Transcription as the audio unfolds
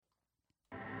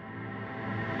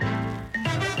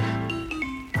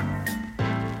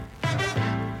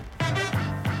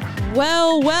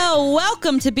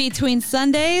Welcome to Between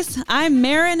Sundays. I'm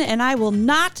Maron, and I will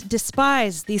not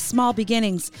despise these small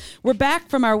beginnings. We're back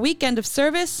from our weekend of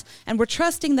service, and we're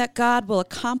trusting that God will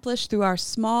accomplish through our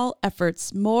small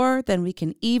efforts more than we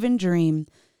can even dream.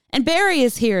 And Barry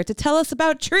is here to tell us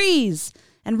about trees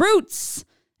and roots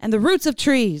and the roots of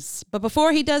trees. But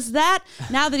before he does that,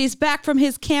 now that he's back from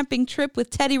his camping trip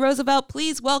with Teddy Roosevelt,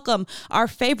 please welcome our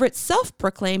favorite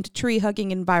self-proclaimed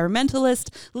tree-hugging environmentalist,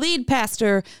 lead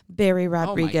pastor, Barry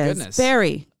Rodriguez. Oh my goodness.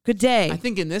 Barry, good day. I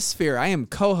think in this sphere, I am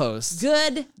co-host.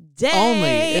 Good day.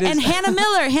 Only. And Hannah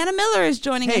Miller. Hannah Miller is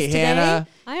joining us today. Hannah.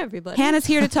 Hi, everybody. Hannah's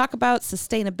here to talk about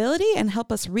sustainability and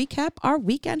help us recap our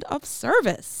weekend of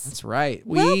service. That's right.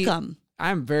 Welcome.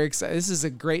 I'm very excited. This is a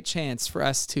great chance for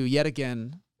us to yet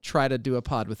again try to do a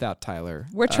pod without Tyler.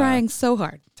 We're trying so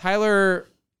hard. Tyler,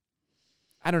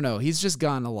 I don't know. He's just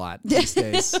gone a lot these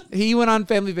days. He went on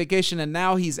family vacation, and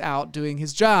now he's out doing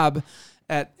his job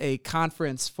at a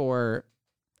conference for,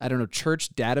 I don't know,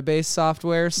 church database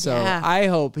software. So Yeah. I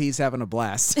hope he's having a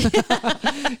blast,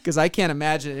 because I can't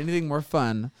imagine anything more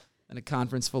fun than a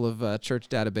conference full of church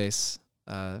database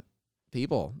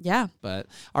people. Yeah. But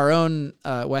our own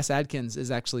Wes Adkins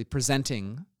is actually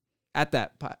presenting at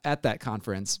that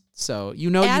conference. So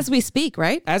As we speak,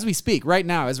 right? as we speak right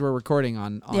now, as we're recording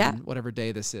on Yeah. whatever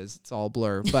day this is, it's all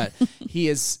blur. But he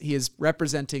is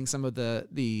representing some of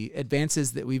the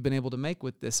advances that we've been able to make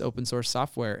with this open source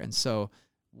software. And so,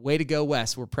 way to go,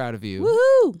 Wes. We're proud of you.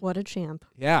 Woohoo! What a champ.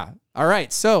 Yeah. All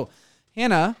right. So,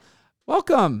 Hannah,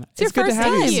 welcome. your It's good to first have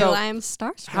time. you. Thank you. So, I'm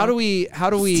starstruck. how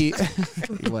do we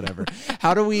whatever?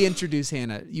 How do we introduce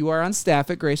Hannah? You are on staff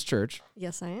at Grace Church,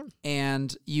 Yes, I am.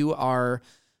 and you are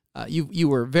you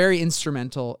were very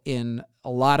instrumental in a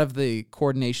lot of the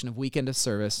coordination of weekend of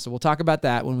service. So we'll talk about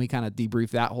that when we kind of debrief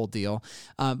that whole deal.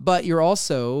 But you're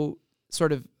also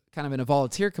sort of kind of in a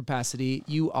volunteer capacity.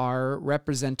 You are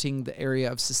representing the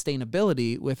area of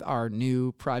sustainability with our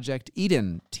new Project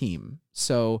Eden team.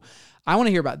 So I want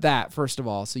to hear about that first of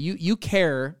all. So you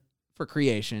care for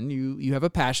creation. You have a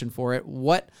passion for it.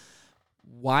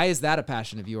 Why is that a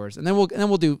passion of yours? And then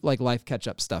we'll do like life catch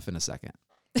up stuff in a second.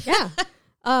 Yeah.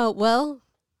 Well,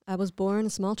 I was born a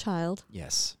small child,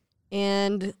 Yes.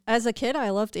 and as a kid, I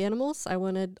loved animals. I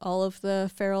wanted all of the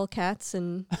feral cats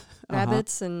and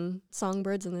rabbits and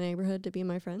songbirds in the neighborhood to be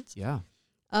my friends. Yeah.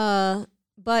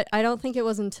 But I don't think it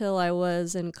was until I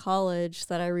was in college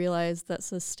that I realized that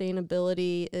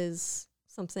sustainability is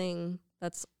something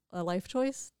that's a life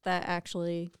choice that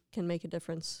actually can make a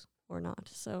difference or not.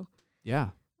 So, Yeah.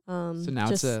 So now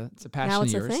it's a passion now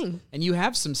it's of yours. a thing. And you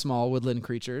have some small woodland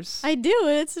creatures. I do.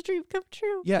 It's a dream come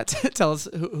true. Yeah, tell us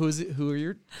who are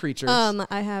your creatures?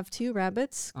 I have two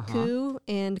rabbits, Uh-huh. Coo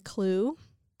and Clue,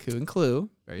 Coo and Clue.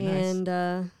 Very nice. and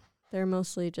they're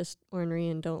mostly just ornery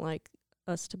and don't like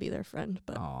us to be their friend,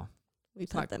 but Oh, we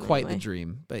it's pet not them quite anyway. the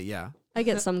dream, but yeah. I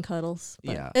get some cuddles,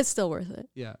 but Yeah. it's still worth it,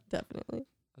 Yeah, definitely.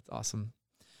 that's awesome.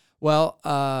 Well,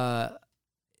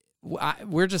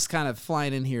 we're just kind of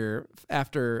flying in here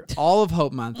after all of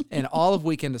Hope Month and all of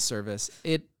Weekend of Service.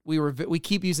 We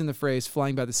keep using the phrase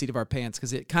 "flying by the seat of our pants"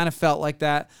 because it kind of felt like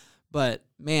that. But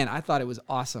man, I thought it was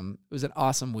awesome. It was an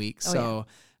awesome week.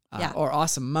 Yeah. Or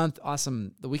awesome month.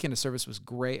 Awesome. The Weekend of Service was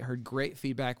great. Heard great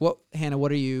feedback. Hannah,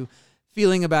 what are you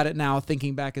feeling about it now?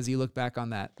 Thinking back as you look back on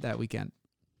that weekend.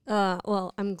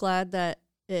 Well, I'm glad that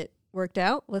it worked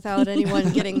out without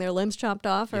anyone getting their limbs chopped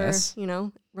off or, Yes.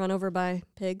 run over by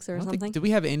pigs or something. Did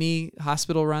we have any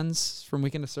hospital runs from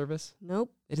Weekend of Service?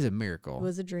 Nope. It is a miracle. It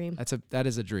was a dream. That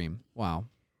is a dream. Wow.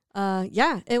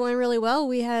 Yeah, it went really well.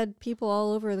 We had people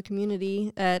all over the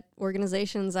community at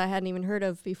organizations I hadn't even heard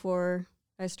of before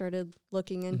I started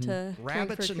looking into caring for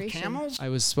Rabbits and creation. camels? I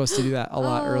was supposed to do that a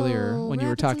lot earlier when you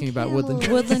were rabbits and talking about woodland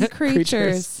camels. Woodland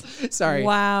creatures. Sorry.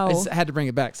 Wow. I just had to bring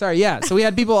it back. Sorry. Yeah. So we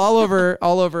had people all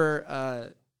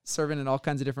over serving in all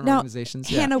kinds of different Now, organizations.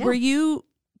 Hannah, Yeah. were you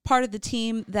part of the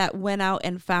team that went out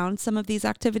and found some of these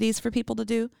activities for people to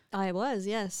do? I was,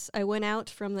 yes. I went out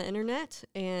from the internet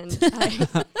and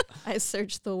I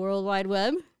searched the World Wide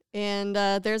Web. And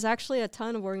there's actually a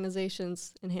ton of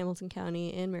organizations in Hamilton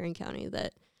County and Marion County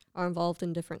that are involved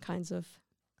in different kinds of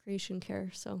creation care.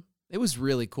 So It was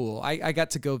really cool. I got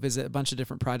to go visit a bunch of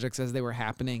different projects as they were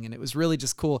happening, and it was really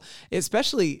just cool.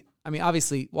 Especially, I mean,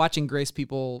 obviously, watching Grace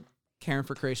people caring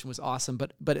for creation was awesome,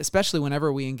 but especially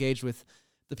whenever we engaged with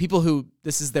the people who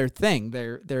this is their thing.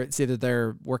 It's either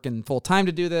they're working full time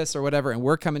to do this or whatever, and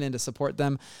we're coming in to support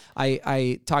them.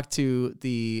 I talked to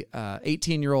the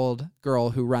 18-year-old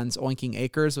girl who runs Oinking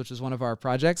Acres, which is one of our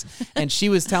projects, and she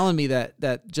was telling me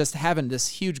that just having this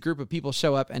huge group of people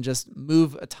show up and just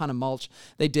move a ton of mulch,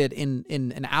 they did in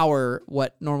an hour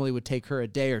what normally would take her a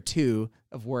day or two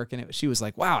of work, and she was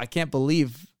like, "Wow, I can't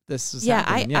believe." This is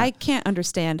happening. I can't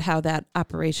understand how that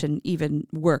operation even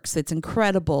works. It's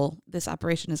incredible. This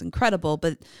operation is incredible,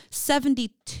 but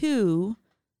 72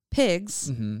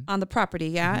 pigs on the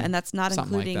property, and that's not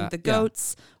Something including like that. the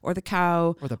goats or the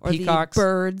cow or the peacocks,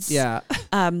 birds. Yeah.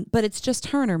 But it's just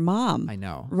her and her mom. I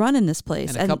know. Running this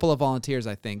place. And a couple of volunteers,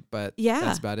 I think, but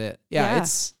that's about it. Yeah.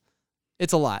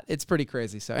 It's a lot. It's pretty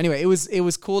crazy. So anyway, it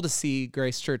was cool to see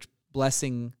Grace Church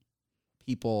blessing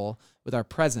people with our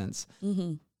presence.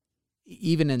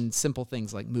 Even in simple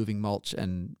things like moving mulch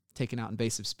and taking out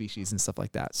invasive species and stuff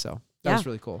like that. So that was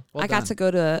really cool. Well I got to go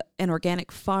to an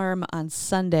organic farm on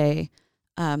Sunday,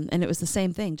 and it was the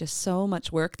same thing, just so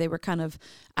much work. They were kind of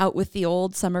out with the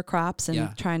old summer crops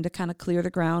and trying to kind of clear the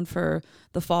ground for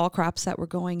the fall crops that were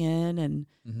going in, and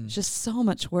it's just so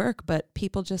much work, but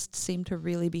people just seemed to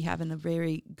really be having a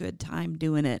very good time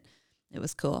doing it. It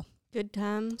was cool. Good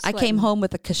time. I came home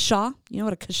with a kasha. You know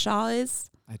what a kasha is?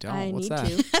 I don't. I What's need that?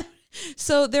 to.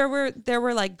 So there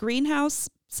were like greenhouse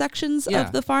sections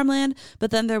of the farmland,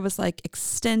 but then there was like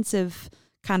extensive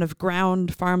kind of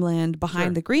ground farmland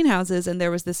behind the greenhouses, and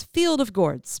there was this field of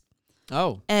gourds.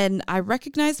 Oh. And I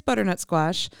recognized butternut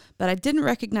squash, but I didn't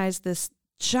recognize this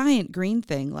giant green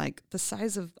thing, like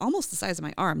almost the size of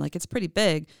my arm. Like, it's pretty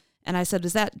big. And I said,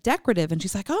 "Is that decorative?" And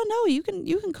she's like, "Oh no, you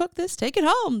can cook this, take it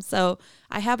home." So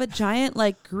I have a giant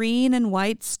like green and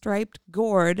white striped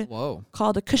gourd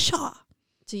called a kasha.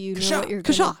 Do you know what you're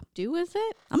going to do with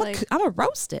it? I'm gonna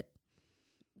roast it.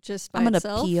 Just by I'm gonna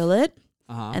itself? peel it,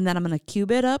 and then I'm gonna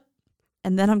cube it up,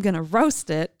 and then I'm gonna roast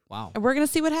it. Wow. And we're gonna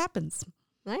see what happens.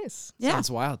 Nice. Yeah. Sounds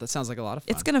wild. That sounds like a lot of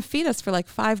fun. It's gonna feed us for like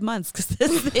 5 months because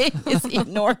this thing is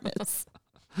enormous.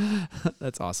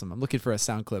 That's awesome. I'm looking for a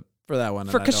sound clip for that one.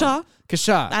 For kasha?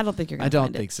 Kasha. I don't think you're gonna I don't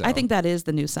find think it. so. I think that is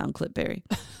the new sound clip, Barry.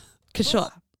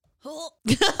 Kasha.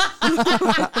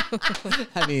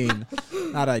 I mean,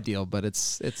 not ideal, but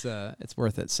it's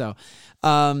worth it. So,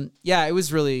 it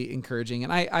was really encouraging,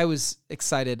 and I was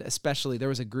excited. Especially, there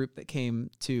was a group that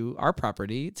came to our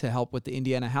property to help with the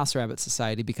Indiana House Rabbit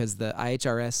Society because the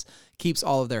IHRS keeps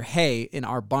all of their hay in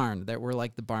our barn. That we're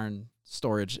like the barn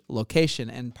storage location,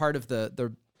 and part of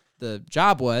the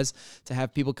job was to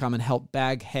have people come and help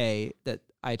bag hay that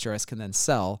IHRS can then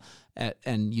sell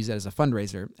and use that as a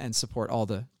fundraiser and support all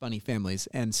the bunny families.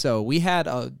 And so we had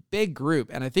a big group,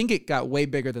 and I think it got way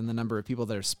bigger than the number of people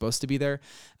that are supposed to be there,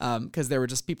 because there were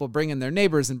just people bringing their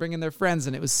neighbors and bringing their friends,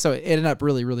 and it ended up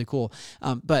really, really cool.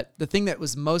 But the thing that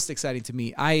was most exciting to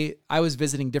me, I was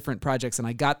visiting different projects, and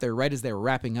I got there right as they were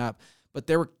wrapping up. But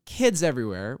there were kids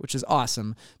everywhere, which is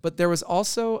awesome. But there was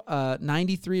also a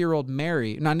 91-year-old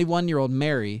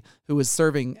Mary, who was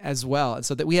serving as well. And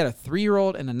so that we had a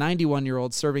 3-year-old and a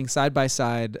 91-year-old serving side by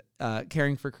side,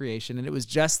 caring for creation. And it was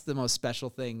just the most special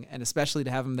thing. And especially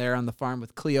to have them there on the farm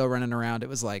with Cleo running around, it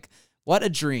was like, what a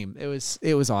dream. It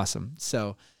was awesome.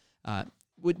 So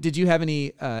did you have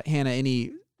any, Hannah,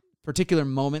 any particular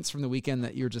moments from the weekend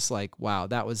that you're just like, wow,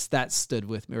 that stood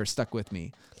with me or stuck with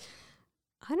me?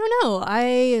 I don't know.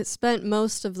 I spent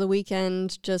most of the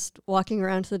weekend just walking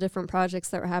around to the different projects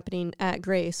that were happening at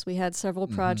Grace. We had several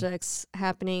projects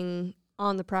happening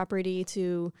on the property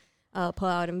to pull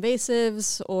out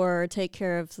invasives or take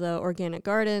care of the organic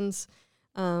gardens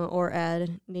or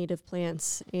add native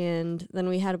plants. And then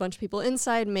we had a bunch of people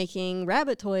inside making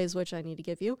rabbit toys, which I need to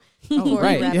give you. Oh,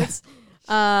 right. Rabbits.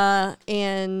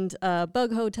 And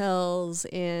bug hotels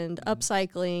and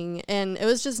upcycling, and it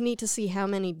was just neat to see how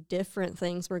many different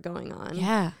things were going on.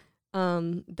 Yeah.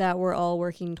 That were all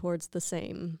working towards the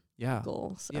same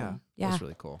goal. So. Yeah. That's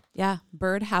really cool. Yeah.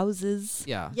 Bird houses.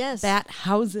 Yeah. Yes. Bat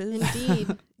houses.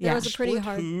 Indeed. There was a pretty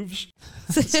hard.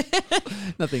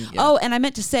 Nothing. Yeah. Oh, and I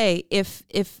meant to say,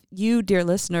 if you, dear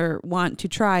listener, want to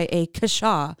try a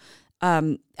kasha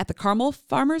at the Carmel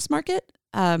Farmers Market,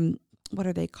 what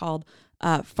are they called?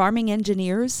 Farming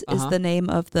Engineers is the name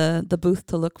of the booth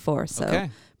to look for. So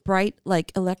bright,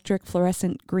 like electric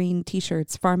fluorescent green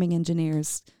T-shirts, Farming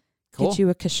Engineers. Cool. Get you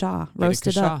a kasha,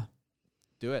 roasted up.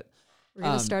 Do it. We're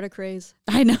going to start a craze.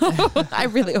 I know. I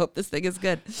really hope this thing is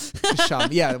good. Kasha.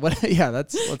 Yeah.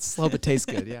 Let's hope it tastes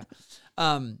good. Yeah.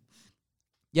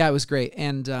 It was great.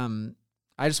 And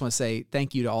I just want to say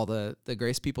thank you to all the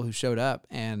Grace people who showed up.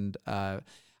 And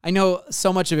I know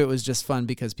so much of it was just fun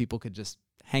because people could just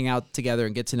hang out together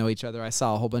and get to know each other. I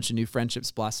saw a whole bunch of new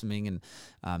friendships blossoming, and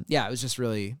it was just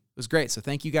it was great. So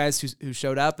thank you guys who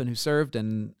showed up and who served.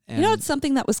 And it's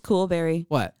something that was cool, Barry.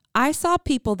 What? I saw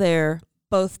people there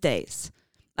both days.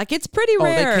 Like, it's pretty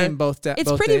rare. They came both It's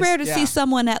both pretty days? rare to see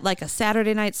someone at like a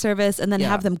Saturday night service and then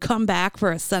have them come back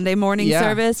for a Sunday morning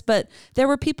service. But there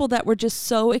were people that were just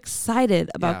so excited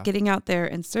about getting out there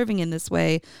and serving in this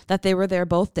way that they were there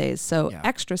both days. So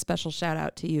extra special shout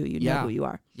out to you. You know who you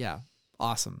are. Yeah.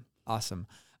 Awesome.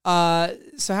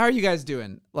 So how are you guys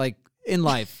doing, like, in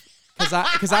life?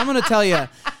 Because I'm going to tell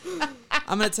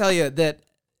you that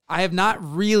I have not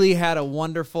really had a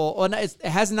wonderful, it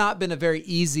has not been a very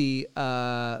easy,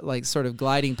 like, sort of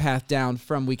gliding path down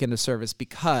from weekend of service,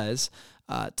 because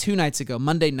 2 nights ago,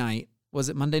 Monday night, was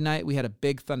it Monday night? We had a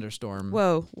big thunderstorm.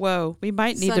 Whoa. We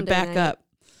might need to back up.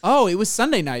 Oh, it was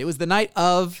Sunday night. It was the night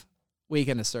of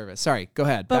weekend of service. Sorry, go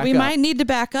ahead. But we might need to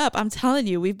back up. I'm telling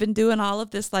you, we've been doing all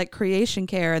of this like creation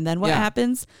care, and then what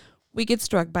happens? We get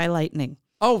struck by lightning.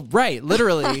 Oh, right.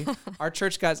 Literally, our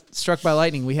church got struck by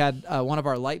lightning. We had one of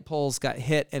our light poles got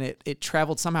hit, and it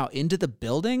traveled somehow into the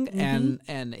building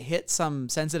and hit some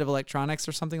sensitive electronics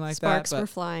or something like Sparks that. were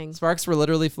flying. Sparks were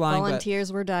literally flying.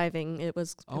 Volunteers were diving. It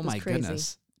was my crazy.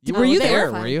 Goodness. Were you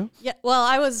there? Were you? Yeah. Well,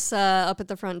 I was up at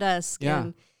the front desk. Yeah.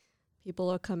 And people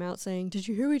will come out saying, "Did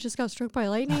you hear we just got struck by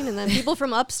lightning?" And then people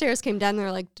from upstairs came down.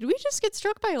 They're like, "Did we just get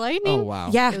struck by lightning?" Oh,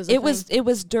 wow. Yeah, it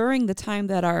was during the time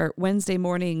that our Wednesday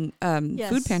morning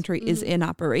food pantry is in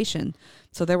operation.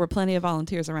 So there were plenty of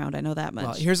volunteers around. I know that much.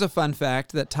 Well, here's a fun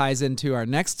fact that ties into our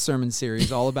next sermon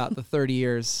series, all about the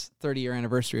 30-year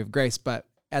anniversary of Grace. But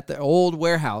at the old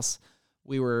warehouse,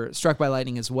 we were struck by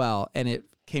lightning as well, and it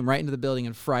came right into the building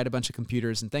and fried a bunch of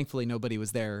computers. And thankfully, nobody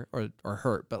was there or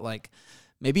hurt. But like,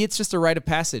 maybe it's just a rite of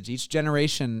passage. Each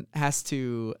generation has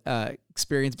to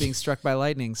experience being struck by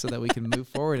lightning so that we can move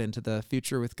forward into the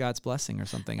future with God's blessing or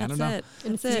something. I don't know.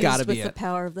 It's gotta be with the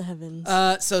power of the heavens.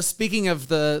 So speaking of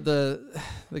the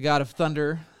God of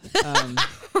thunder,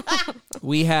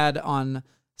 we had on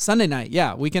Sunday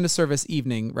night, weekend of service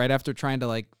evening, right after trying to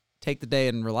like take the day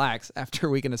and relax after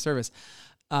weekend of service,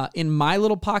 in my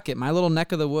little pocket, my little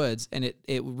neck of the woods, and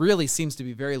it really seems to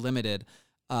be very limited.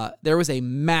 There was a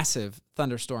massive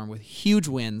thunderstorm with huge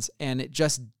winds, and it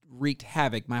just wreaked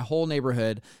havoc. My whole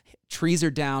neighborhood, trees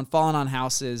are down, falling on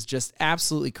houses, just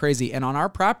absolutely crazy. And on our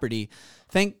property,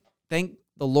 thank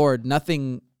the Lord,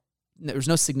 there was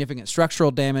no significant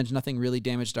structural damage. Nothing really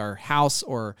damaged our house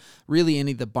or really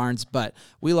any of the barns, but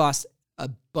we lost a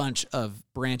bunch of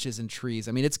branches and trees.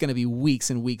 I mean, it's going to be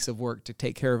weeks and weeks of work to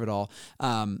take care of it all.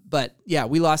 But yeah,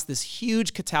 we lost this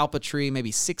huge catalpa tree,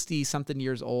 maybe 60 something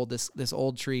years old, this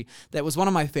old tree that was one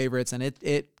of my favorites, and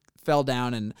it fell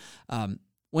down. And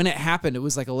when it happened, it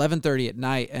was like 11:30 at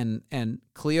night, and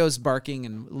Cleo's barking,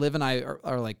 and Liv and I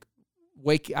are like,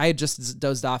 I had just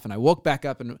dozed off, and I woke back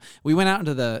up, and we went out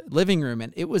into the living room,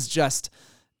 and it was just,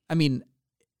 I mean,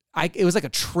 it was like a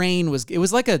train it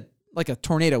was like a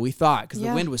tornado, we thought, because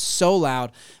the wind was so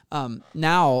loud.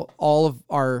 Now all of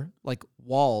our like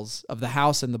walls of the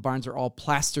house and the barns are all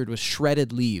plastered with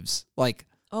shredded leaves. Like,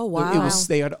 oh wow, it was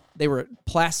they were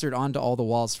plastered onto all the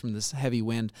walls from this heavy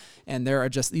wind. And there are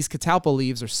just these catalpa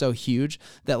leaves are so huge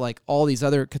that like all these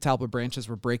other catalpa branches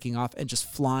were breaking off and just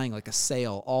flying like a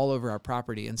sail all over our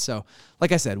property. And so,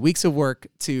 like I said, weeks of work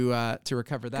to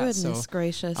recover that. Goodness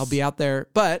gracious, I'll be out there,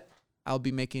 but I'll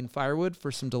be making firewood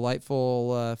for some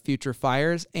delightful future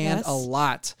fires and a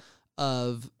lot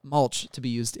of mulch to be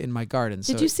used in my garden.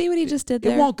 Did you see what he just did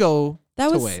there? It won't go to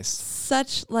waste. That was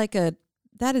such like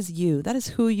that is you. That is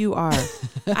who you are.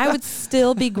 I would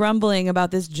still be grumbling about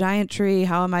this giant tree.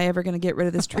 How am I ever going to get rid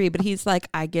of this tree? But he's like,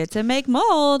 I get to make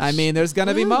mulch. I mean, there's going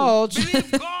to be mulch.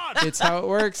 It's how it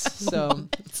works. So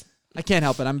I can't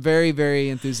help it. I'm very, very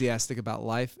enthusiastic about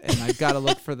life, and I've got to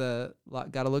look for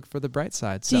the bright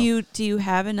side. So. Do you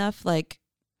have enough like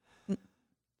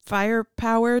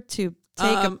firepower to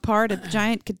take apart a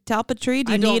giant catalpa tree?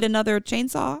 Do you need another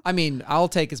chainsaw? I mean, I'll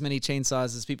take as many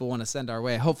chainsaws as people want to send our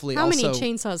way. Hopefully, how also many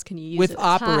chainsaws can you use with at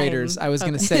operators? A time? I was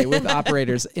going to say with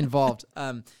operators involved.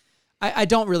 I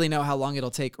don't really know how long it'll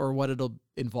take or what it'll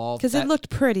involve. Because it looked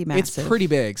pretty massive. It's pretty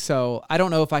big. So I don't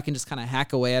know if I can just kind of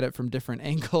hack away at it from different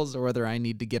angles or whether I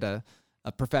need to get a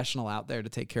professional out there to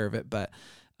take care of it. But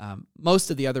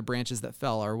most of the other branches that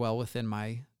fell are well within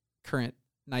my current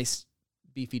nice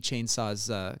beefy chainsaw's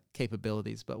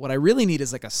capabilities. But what I really need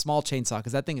is like a small chainsaw,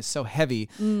 because that thing is so heavy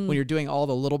when you're doing all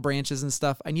the little branches and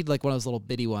stuff. I need like one of those little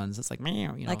bitty ones. It's like, you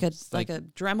know, like a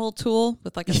Dremel tool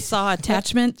with like a saw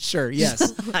attachment. Sure.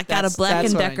 Yes. I got a Black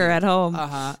 & Decker at home.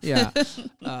 Yeah.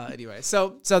 Anyway,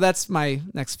 so that's my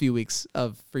next few weeks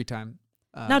of free time.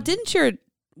 Now, didn't your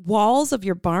walls of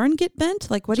your barn get bent?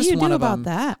 Like, what do Just you one do of about them.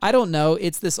 that? I don't know.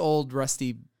 It's this old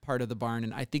rusty part of the barn,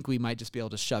 and I think we might just be able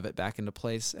to shove it back into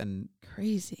place and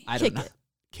Crazy. I don't know.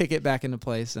 Kick it back into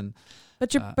place and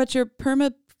But your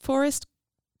permaforest,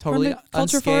 totally permaculture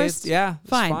unscathed. forest? Yeah, it's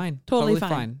Fine. fine. Totally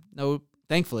fine. No,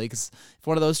 thankfully, because if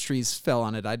one of those trees fell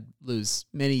on it, I'd lose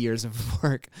many years of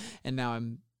work. And now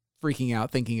I'm freaking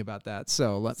out thinking about that.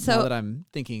 So now that I'm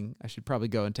thinking, I should probably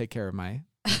go and take care of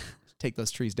take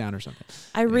those trees down or something.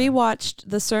 I rewatched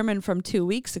the sermon from 2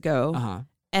 weeks ago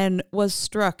and was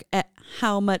struck at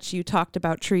how much you talked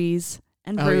about trees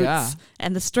and roots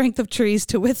and the strength of trees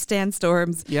to withstand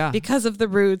storms because of the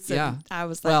roots. Yeah. And I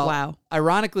was like, wow.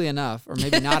 Ironically enough, or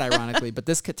maybe not ironically, but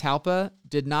this catalpa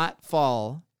did not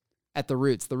fall at the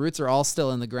roots. The roots are all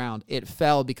still in the ground. It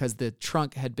fell because the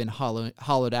trunk had been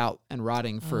hollowed out and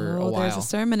rotting for a while. There's a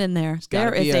sermon in there.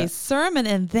 There is a sermon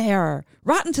in there.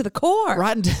 Rotten to the core.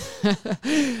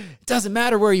 It doesn't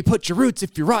matter where you put your roots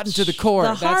if you're rotten to the core.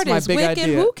 The heart That's my is big wicked.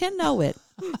 idea. Who can know it?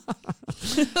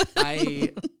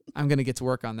 I'm going to get to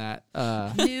work on that.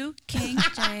 New King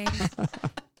James.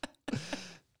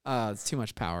 It's too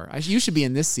much power. You should be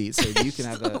in this seat so you can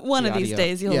have one of these audio.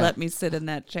 days you'll let me sit in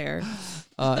that chair.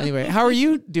 Anyway, how are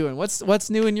you doing? What's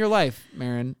new in your life,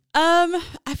 Maron?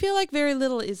 I feel like very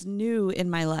little is new in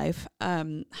my life.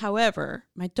 However,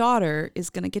 my daughter is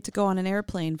going to get to go on an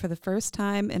airplane for the first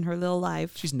time in her little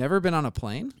life. She's never been on a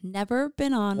plane? Never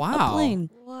been on a plane.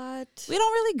 What? We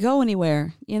don't really go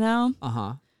anywhere, you know?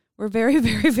 Uh-huh. We're very,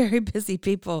 very, very busy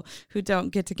people who don't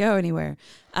get to go anywhere.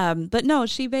 But no,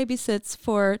 she babysits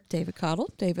for David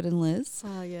and Liz.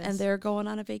 Oh, yes. And they're going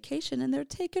on a vacation and they're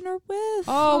taking her with.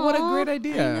 Oh, what a great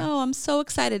idea. I know. I'm so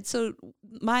excited. So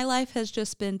my life has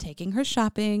just been taking her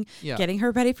shopping, Yeah. getting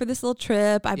her ready for this little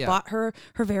trip. I bought her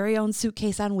very own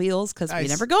suitcase on wheels because we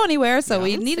never go anywhere. So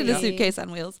we needed a suitcase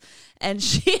on wheels. And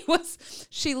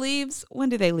she leaves. When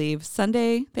do they leave?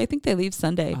 Sunday? I think they leave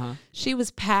Sunday. Uh-huh. She was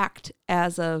packed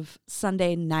as of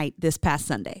Sunday night, this past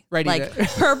Sunday. Ready like to-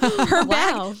 her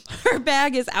bag, her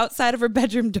bag is outside of her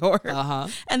bedroom door. Uh-huh.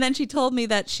 And then she told me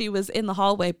that she was in the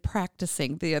hallway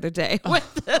practicing the other day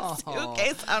with the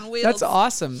suitcase on wheels. That's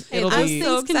awesome. Hey, It'll those be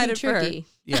so things can be excited for her. tricky.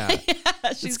 yeah.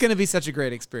 It's going to be such a great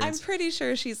I'm experience. pretty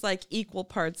sure she's like equal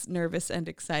parts nervous and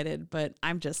excited, but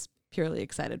I'm just purely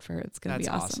excited for her. It's going to be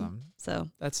awesome. So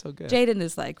That's so good. Jaden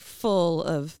is like full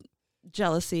of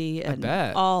jealousy and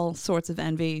bet. all sorts of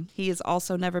envy. He has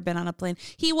also never been on a plane.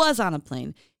 He was on a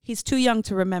plane. He's too young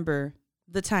to remember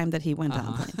the time that he went on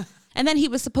a plane. And then he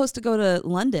was supposed to go to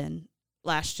London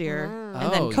last year,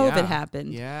 and then COVID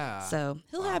happened. Yeah. So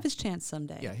he'll have his chance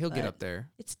someday. Yeah, he'll get but up there.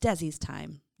 It's Desi's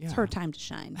time. It's Yeah. her time to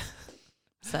shine.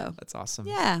 So That's awesome.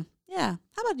 yeah. How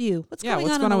about you? What's going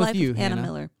what's on going in on the with life you, of Anna Hannah?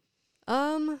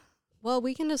 Miller? Well,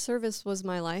 Weekend of Service was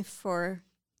my life for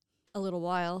a little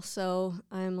while, so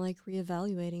I'm like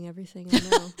reevaluating everything I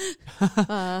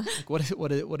know. Like,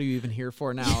 what are you even here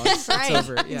for now? It's Right.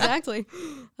 over. Yeah. Exactly.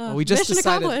 Well, we just mission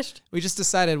decided. accomplished. We just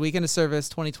decided Weekend of Service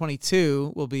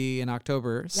 2022 will be in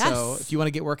October. So Yes. if you want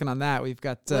to get working on that, we've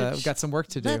got some work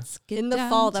to do. Let's get In the down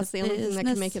fall, to that's the only thing that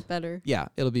business. can make it better. Yeah,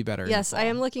 it'll be better. in the Yes, I fall.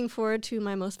 am looking forward to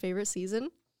my most favorite season.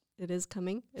 It is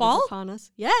coming. It is Fall? upon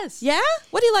us. Yes. Yeah?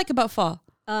 What do you like about fall?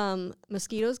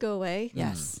 Mosquitoes go away.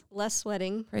 Yes. Less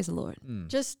sweating. Praise the Lord.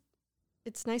 Just,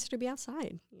 it's nicer to be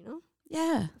outside, you know?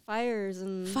 Yeah. Fires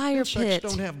and Fire Insects pit.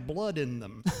 don't have blood in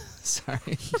them.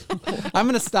 Sorry. I'm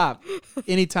going to stop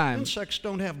anytime. Insects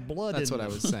don't have blood That's in what I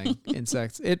them. was saying.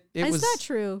 Insects. It is was. that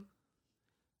true?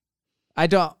 I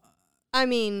don't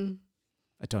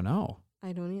know.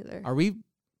 I don't either. Are we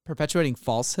perpetuating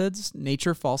falsehoods,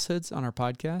 nature falsehoods on our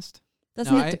podcast?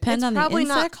 Doesn't No, it depend It's on the probably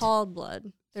insect? not called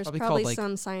blood. There's Probably probably, called, like,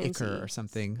 some science. Ichor or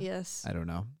something. Yes. I don't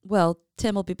know. Well,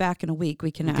 Tim will be back in a week.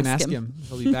 We can ask him.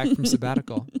 He'll be back from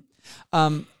sabbatical.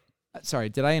 Sorry,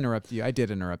 did I interrupt you? I did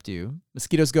interrupt you.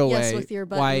 Mosquitoes go Yes, away. with your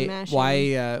button mashing.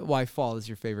 Why fall is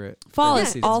your favorite? Fall favorite is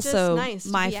it's season? just also nice to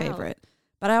my be out. favorite.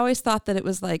 But I always thought that it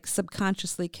was like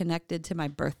subconsciously connected to my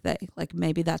birthday. Like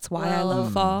maybe that's why I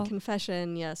love fall.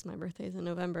 Confession, yes, my birthday's in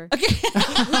November. Okay.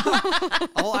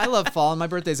 Oh, I love fall, and my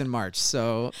birthday's in March,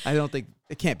 so I don't think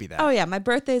it can't be that. Oh yeah, my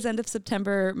birthday's end of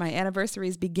September. My anniversary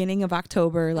is beginning of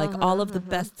October. Like all of the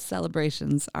best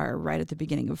celebrations are right at the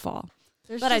beginning of fall.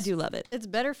 But I do love it. It's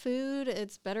better food.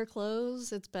 It's better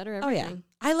clothes. It's better Oh everything.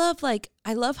 yeah,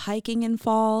 I love hiking in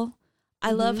fall.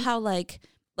 I love how like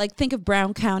think of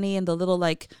Brown County and the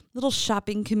little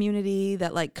shopping community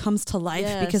that like comes to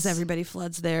life because Yes. everybody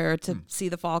floods there to see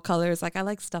the fall colors. Like I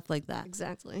like stuff like that.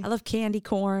 Exactly. I love candy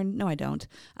corn. No, I don't.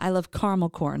 I love caramel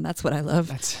corn. That's what I love.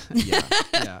 That's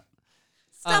yeah.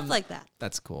 Stuff like that.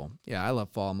 That's cool. Yeah, I love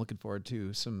fall. I'm looking forward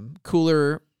to some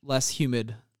cooler less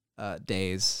humid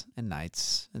days and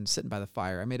nights and sitting by the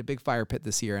fire. I made a big fire pit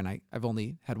this year, and I've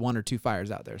only had 1 or 2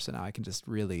 fires out there, so now I can just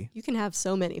really You can have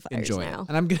so many fires enjoy now. it.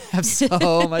 And I'm gonna have so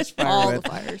much firewood. All the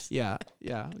fires. Yeah.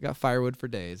 I got firewood for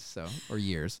days, or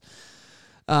years.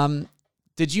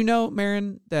 Did you know,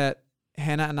 Maron, that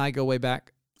Hannah and I go way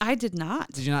back? I did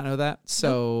not. Did you not know that?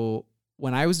 So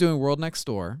when I was doing World Next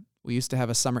Door, we used to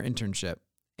have a summer internship,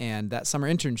 and that summer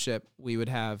internship we would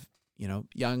have,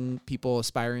 young people,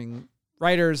 aspiring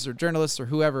writers or journalists or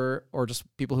whoever, or just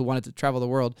people who wanted to travel the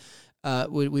world.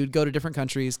 We would go to different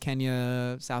countries: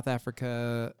 Kenya, South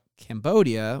Africa,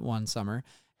 Cambodia one summer,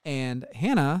 and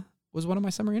Hannah was one of my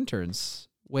summer interns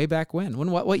way back when.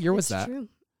 What year was that? True.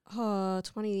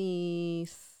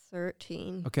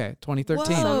 2013. Okay,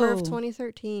 2013. Whoa. Summer of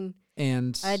 2013.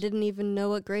 And I didn't even know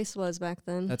what Grace was back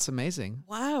then. that's amazing.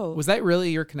 Wow. Was that really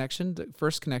your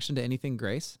first connection to anything,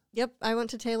 Grace? Yep, I went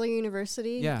to Taylor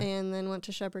University Yeah. and then went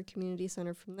to Shepherd Community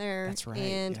Center from there. That's right,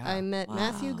 And yeah. I met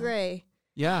Matthew Wow. Gray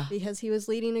Yeah. because he was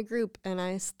leading a group, and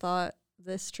I thought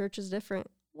this church is different.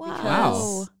 Wow.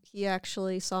 Because he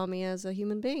actually saw me as a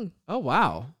human being. Oh,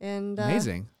 wow. And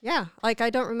Amazing. yeah, I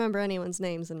don't remember anyone's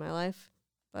names in my life,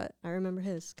 but I remember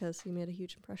his because he made a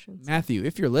huge impression. Matthew,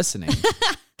 if you're listening,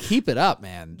 keep it up,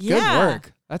 man. Yeah. Good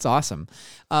work. That's awesome.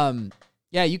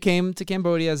 You came to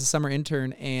Cambodia as a summer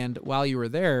intern, and while you were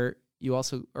there,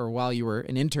 while you were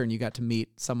an intern, you got to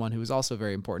meet someone who was also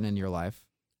very important in your life.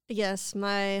 Yes,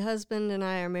 my husband and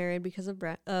I are married because of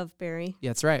Barry.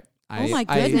 Yeah, that's right. Oh my His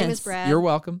name goodness. is Brad. You're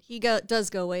welcome. He does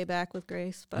go way back with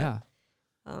Grace, but Yeah.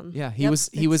 He yep, was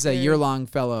it's a very- year-long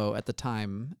fellow at the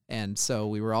time, and so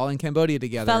we were all in Cambodia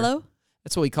together. Fellow?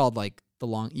 That's what we called like the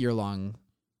year-long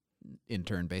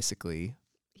intern, basically.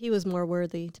 He was more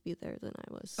worthy to be there than I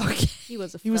was. Okay. He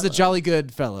was a He was a fellow. jolly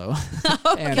good fellow.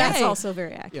 And- That's Okay. also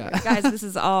very accurate. Yeah. Guys, this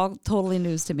is all totally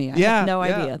news to me. I Yeah, have no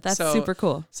yeah. idea. That's So- super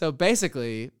cool. So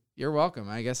basically, you're welcome,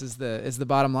 I guess, is the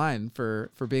bottom line for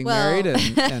being Well- married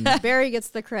and Barry gets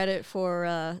the credit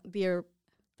for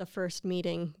the first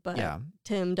meeting, but yeah.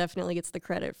 Tim definitely gets the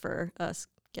credit for us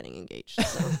getting engaged.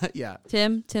 So. Yeah.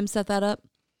 Tim set that up?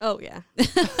 Oh yeah,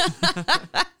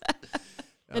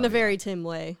 in Oh, a very Tim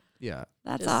way. yeah.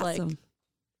 That's Just like- awesome.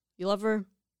 You love her?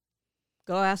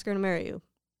 Go ask her to marry you.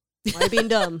 Why are you being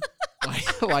dumb?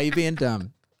 Why are you being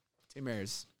dumb? Tim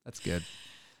Ayers. That's good.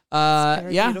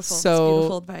 Very Yeah. beautiful. It's So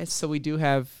beautiful advice. so we do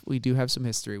have some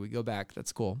history. We go back.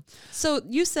 That's cool. So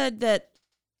you said that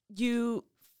you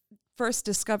first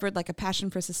discovered like a passion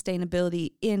for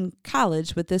sustainability in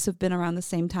college. Would this have been around the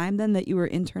same time then that you were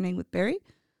interning with Barry?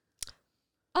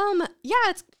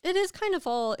 Yeah, it is kind of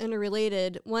all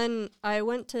interrelated. When I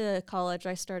went to college,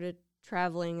 I started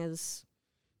traveling as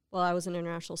well. I was an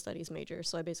international studies major,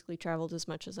 so I basically traveled as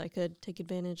much as I could, take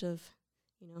advantage of,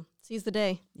 seize the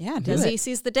day. Yeah, do Busy, it.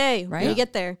 seize the day. Right. When you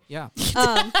get there. Yeah.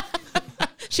 Um,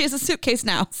 She has a suitcase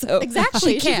now, so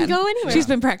exactly. She can go anywhere. She's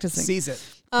been practicing. Seize it.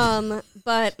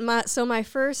 But my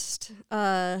first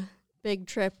big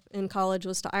trip in college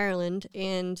was to Ireland,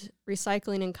 and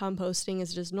recycling and composting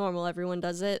is just normal. Everyone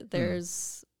does it.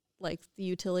 There's like the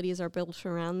utilities are built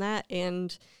around that,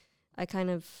 and I kind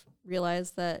of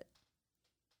realized that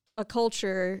a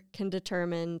culture can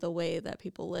determine the way that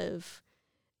people live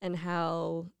and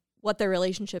what their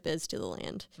relationship is to the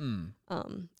land.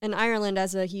 And Ireland,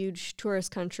 as a huge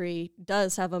tourist country,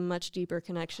 does have a much deeper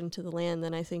connection to the land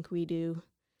than I think we do.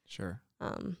 Sure.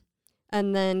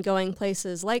 And then going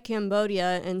places like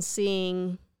Cambodia and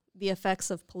seeing the effects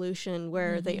of pollution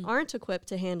where they aren't equipped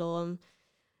to handle them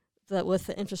with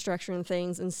the infrastructure and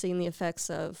things, and seeing the effects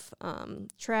of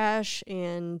trash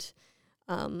and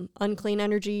unclean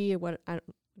energy. What do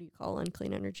you call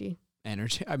unclean energy?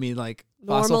 Energy. I mean, like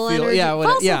Normal fossil fuel. energy. Yeah.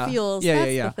 Fossil fuels. Yeah.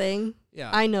 That's Yeah. the thing.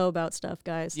 Yeah. I know about stuff,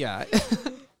 guys. Yeah.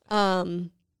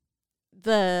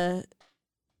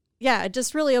 It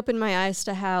just really opened my eyes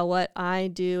to how what I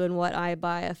do and what I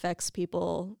buy affects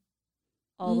people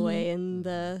all the way in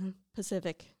the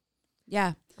Pacific.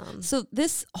 Yeah. So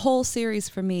this whole series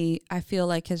for me, I feel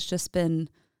like has just been,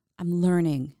 I'm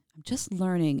learning. I'm just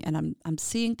learning, and I'm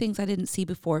seeing things I didn't see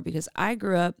before because I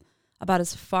grew up about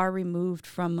as far removed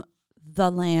from the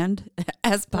land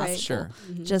as possible. Right. Sure.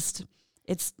 Just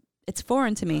it's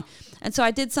foreign to me. And so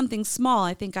I did something small.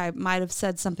 I think I might have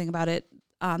said something about it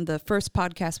on the first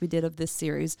podcast we did of this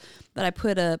series, but I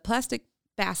put a plastic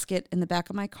basket in the back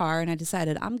of my car, and I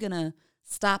decided I'm going to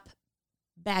stop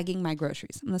bagging my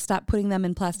groceries. I'm going to stop putting them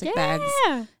in plastic bags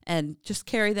and just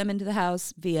carry them into the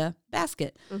house via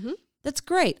basket. That's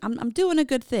great. I'm doing a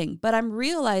good thing, but I'm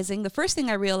realizing, the first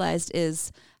thing I realized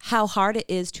is how hard it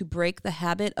is to break the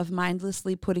habit of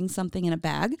mindlessly putting something in a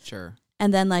bag. Sure.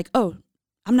 And then like, oh,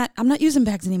 I'm not using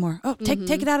bags anymore. Oh, take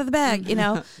it out of the bag, you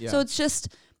know? Yeah. So it's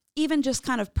just, even just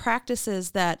kind of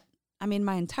practices that, I mean,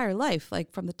 my entire life,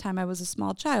 like from the time I was a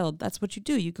small child, that's what you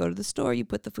do. You go to the store, you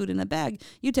put the food in a bag,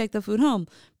 you take the food home.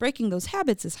 Breaking those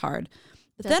habits is hard.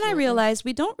 But then I realized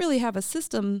we don't really have a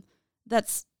system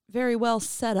that's very well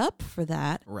set up for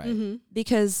that. Right.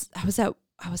 Because I was at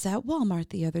Walmart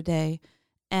the other day,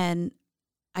 and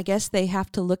I guess they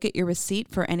have to look at your receipt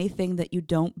for anything that you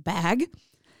don't bag.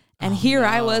 And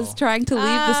I was trying to leave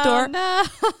the store. No.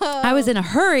 I was in a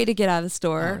hurry to get out of the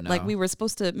store. Oh, no. Like we were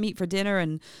supposed to meet for dinner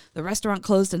and the restaurant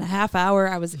closed in a half hour.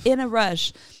 I was in a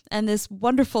rush. And this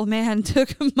wonderful man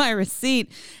took my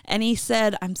receipt and he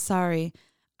said, "I'm sorry,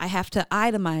 I have to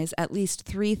itemize at least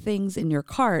 3 things in your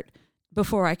cart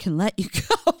before I can let you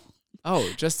go." Oh,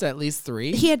 just at least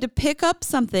 3? He had to pick up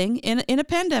something in a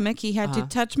pandemic. He had to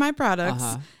touch my products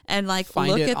and like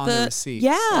Find look it at on the receipt.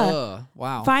 Yeah. Ugh,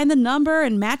 wow. Find the number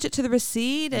and match it to the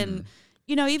receipt. And,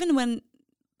 you know, even when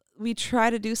we try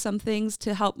to do some things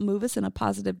to help move us in a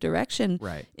positive direction,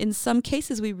 Right. in some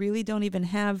cases we really don't even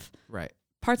have Right.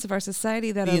 parts of our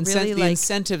society that The are really the like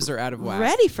incentives are out of whack.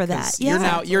 ready for that. 'Cause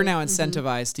Yeah. You're now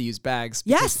incentivized to use bags.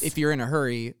 Because Yes. if you're in a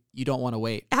hurry, you don't want to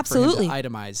wait. Absolutely. For him to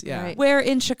itemize. Yeah. Right. Where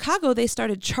in Chicago they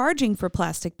started charging for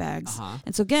plastic bags. Uh-huh.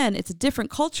 And so again, it's a different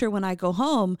culture. When I go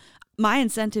home, my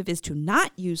incentive is to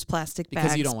not use plastic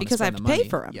Because bags you don't want because to I spend have the to money. pay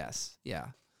for them. Yes.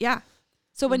 Yeah. Yeah.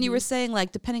 So when you were saying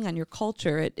like depending on your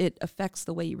culture, it affects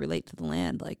the way you relate to the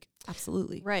land. Like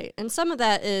absolutely. Right. And some of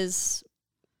that is,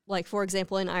 like, for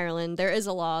example, in Ireland, there is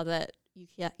a law that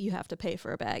you have to pay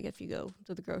for a bag if you go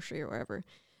to the grocery or wherever.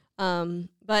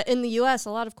 But in the U.S.,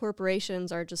 a lot of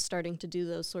corporations are just starting to do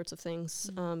those sorts of things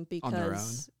because On their own.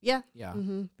 Yeah. Yeah.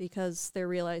 Because they're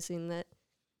realizing that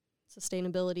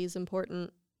sustainability is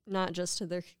important, not just to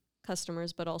their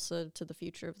customers, but also to the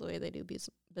future of the way they do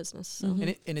business. So.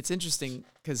 And it's interesting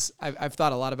because I've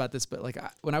thought a lot about this, but like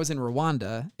when I was in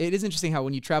Rwanda, it is interesting how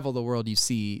when you travel the world, you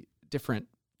see different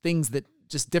things that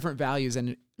just different values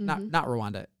and not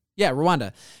Rwanda. Yeah,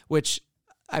 Rwanda, which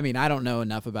I mean, I don't know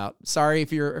enough about. Sorry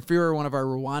if you're one of our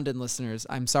Rwandan listeners.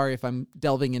 I'm sorry if I'm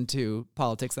delving into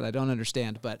politics that I don't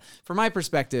understand. But from my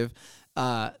perspective,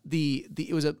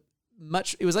 it was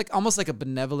like almost like a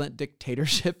benevolent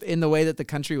dictatorship in the way that the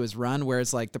country was run, where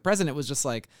it's like the president was just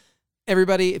like,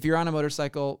 everybody, if you're on a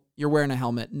motorcycle, you're wearing a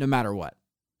helmet no matter what,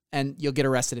 and you'll get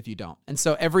arrested if you don't. And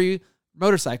so every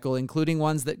motorcycle, including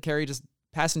ones that carry just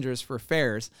passengers for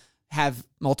fares, have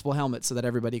multiple helmets so that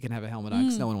everybody can have a helmet on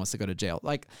because no one wants to go to jail.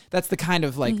 Like that's the kind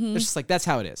of like, it's just like, that's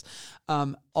how it is.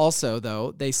 Also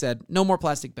though, they said no more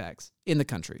plastic bags in the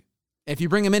country. If you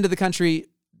bring them into the country,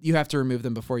 you have to remove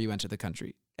them before you enter the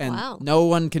country. And no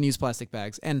one can use plastic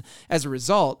bags. And as a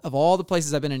result of all the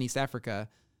places I've been in East Africa,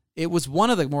 it was one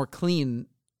of the more clean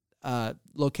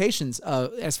locations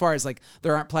as far as like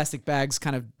there aren't plastic bags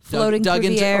kind of floating dug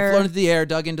through into the air. floating through the air,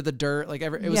 dug into the dirt. Like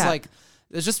it was like,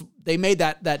 it's just they made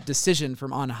that decision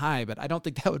from on high, but I don't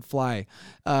think that would fly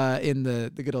in the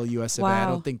good old US of A. I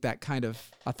don't think that kind of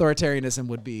authoritarianism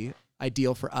would be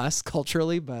ideal for us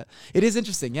culturally, but it is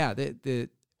interesting. Yeah, the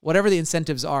whatever the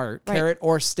incentives are, carrot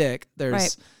or stick,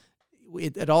 there's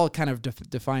it all kind of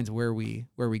defines where we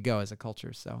go as a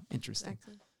culture. So interesting.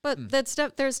 Exactly.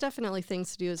 But there's definitely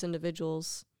things to do as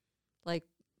individuals. Like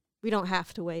we don't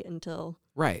have to wait until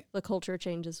the culture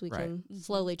changes. We can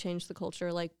slowly change the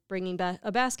culture, like bringing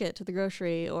a basket to the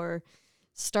grocery, or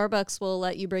Starbucks will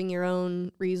let you bring your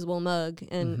own reusable mug.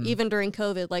 And even during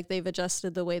COVID, like they've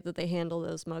adjusted the way that they handle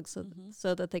those mugs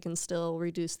so that they can still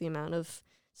reduce the amount of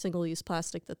single-use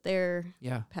plastic that they're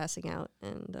passing out.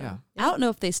 And I don't know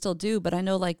if they still do, but I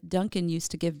know like Dunkin' used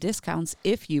to give discounts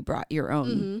if you brought your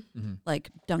own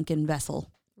like Dunkin' vessel.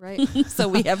 Right. So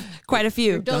we have quite a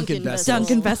few Dunkin' vessels.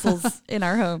 Dunkin' vessels in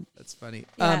our home. That's funny.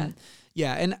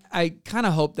 Yeah. And I kind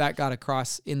of hope that got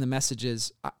across in the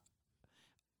messages.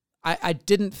 I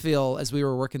didn't feel as we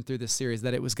were working through this series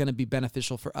that it was going to be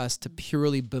beneficial for us to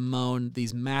purely bemoan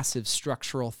these massive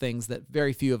structural things that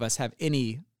very few of us have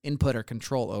any input or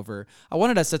control over. I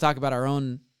wanted us to talk about our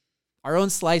own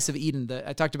slice of Eden.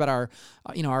 I talked about our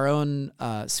own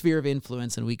sphere of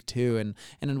influence in week 2, and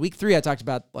in week 3 I talked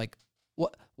about like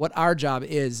what our job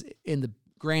is in the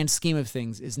grand scheme of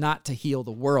things is not to heal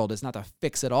the world. It's not to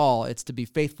fix it all. It's to be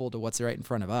faithful to what's right in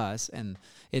front of us, and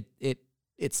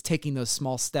it's taking those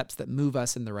small steps that move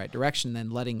us in the right direction, then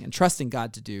letting and trusting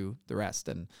God to do the rest,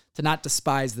 and to not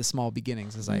despise the small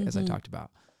beginnings as I talked about.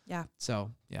 Yeah.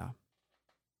 So yeah.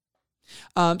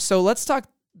 So let's talk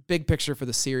big picture for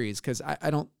the series, because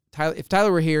I don't. If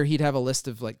Tyler were here, he'd have a list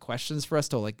of like questions for us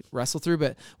to like wrestle through,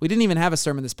 but we didn't even have a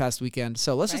sermon this past weekend.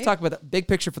 So let's just talk about the big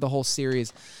picture for the whole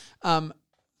series.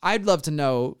 I'd love to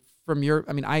know from your,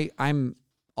 I mean, I'm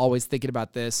always thinking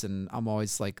about this, and I'm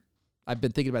always like, I've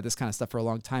been thinking about this kind of stuff for a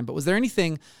long time, but was there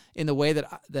anything in the way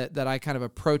that I kind of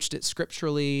approached it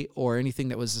scripturally, or anything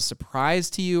that was a surprise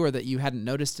to you, or that you hadn't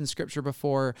noticed in scripture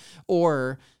before?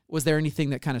 Or was there anything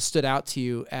that kind of stood out to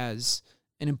you as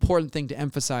an important thing to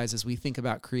emphasize as we think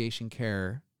about creation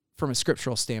care from a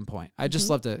scriptural standpoint? I'd just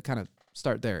love to kind of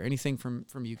start there. Anything from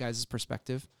you guys'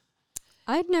 perspective?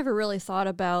 I'd never really thought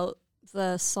about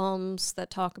the Psalms that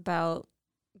talk about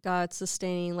God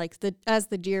sustaining, like as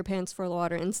the deer pants for the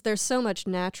water. And there's so much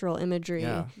natural imagery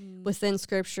within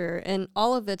Scripture, and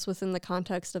all of it's within the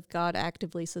context of God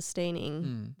actively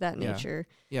sustaining that nature.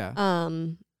 Yeah.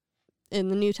 In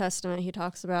the New Testament, he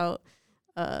talks about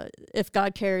if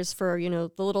God cares for,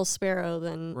 the little sparrow,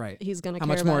 then he's going to care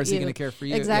about you. How much more is he going to care for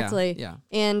you? Exactly. Yeah.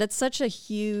 And it's such a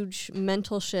huge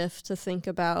mental shift to think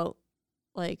about,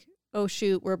 like, oh,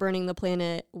 shoot, we're burning the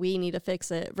planet, we need to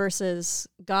fix it, versus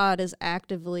God is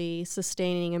actively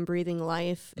sustaining and breathing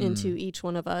life into each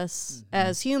one of us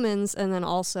as humans, and then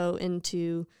also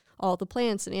into all the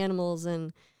plants and animals.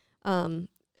 And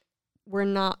we're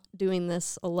not doing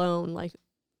this alone. Like,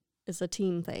 it's a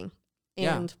team thing.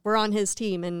 And we're on his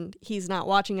team, and he's not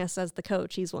watching us as the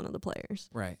coach. He's one of the players.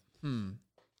 Right.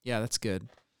 Yeah, that's good.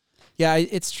 Yeah,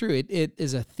 it's true. It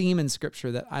is a theme in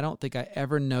Scripture that I don't think I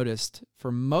ever noticed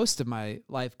for most of my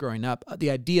life growing up.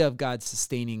 The idea of God's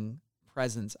sustaining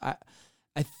presence.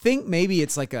 I think maybe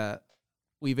it's like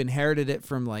we've inherited it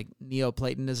from like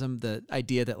Neoplatonism, the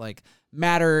idea that like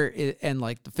matter and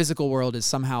like the physical world is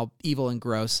somehow evil and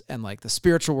gross, and like the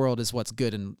spiritual world is what's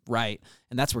good and right,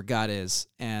 and that's where God is.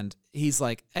 And he's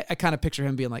like, I kind of picture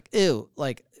him being like, ew,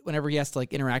 like whenever he has to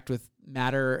like interact with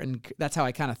matter, and that's how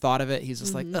I kind of thought of it. He's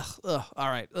just like, ugh, all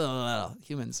right,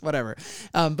 humans, whatever.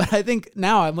 But I think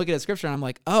now I'm looking at Scripture and I'm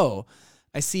like, oh,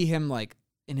 I see him like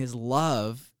in his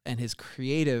love and his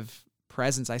creative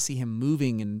presence. I see him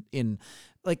moving in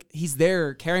like he's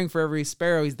there caring for every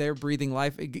sparrow. He's there breathing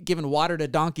life, giving water to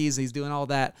donkeys. He's doing all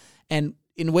that, and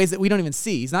in ways that we don't even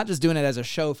see. He's not just doing it as a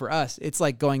show for us. It's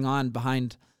like going on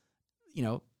behind,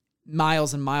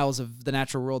 miles and miles of the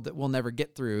natural world that we'll never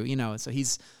get through. And so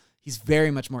he's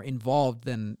very much more involved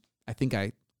than I think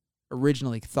I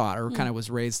originally thought, or kind of was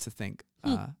raised to think.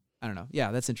 I don't know.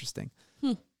 Yeah, that's interesting.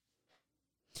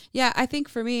 Yeah, I think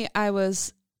for me, I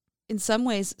was in some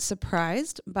ways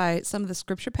surprised by some of the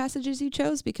scripture passages you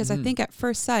chose, because I think at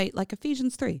first sight, like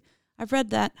Ephesians 3, I've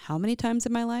read that how many times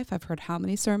in my life? I've heard how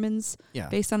many sermons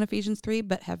based on Ephesians 3,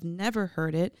 but have never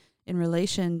heard it in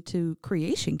relation to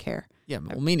creation care. Yeah,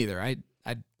 well, me neither.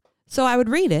 So I would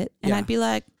read it, and I'd be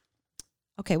like,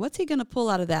 okay, what's he going to pull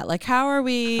out of that? Like, how are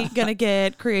we going to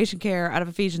get creation care out of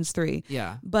Ephesians 3?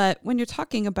 Yeah. But when you're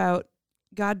talking about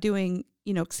God doing,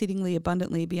 exceedingly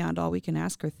abundantly beyond all we can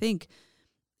ask or think,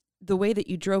 the way that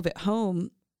you drove it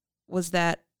home was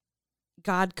that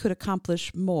God could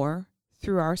accomplish more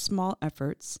through our small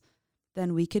efforts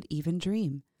than we could even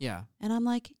dream. Yeah. And I'm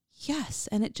like, yes.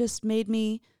 And it just made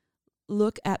me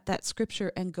look at that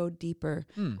scripture and go deeper.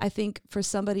 I think for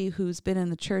somebody who's been in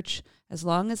the church as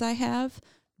long as I have,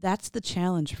 that's the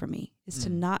challenge for me, is to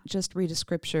not just read a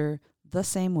scripture the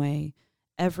same way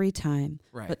every time,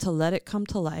 but to let it come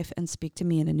to life and speak to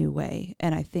me in a new way.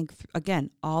 And I think, again,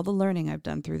 all the learning I've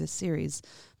done through this series,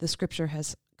 the scripture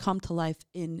has come to life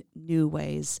in new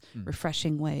ways,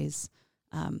 refreshing ways.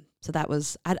 So that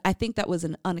was, I think that was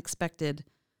an unexpected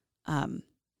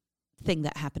thing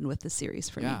that happened with the series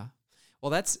for me. Well,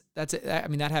 that's it. I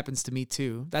mean, that happens to me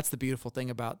too. That's the beautiful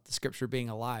thing about the scripture being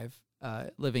alive,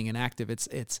 living and active.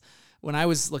 It's when I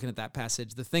was looking at that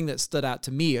passage, the thing that stood out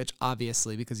to me, which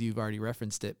obviously because you've already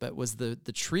referenced it, but was the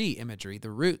tree imagery,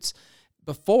 the roots.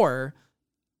 Before,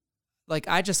 like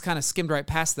I just kind of skimmed right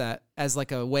past that as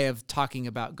like a way of talking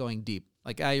about going deep.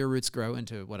 Like, your roots grow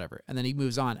into whatever, and then he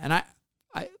moves on. And I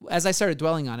as I started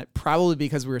dwelling on it, probably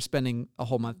because we were spending a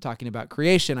whole month talking about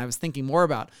creation, I was thinking more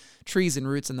about trees and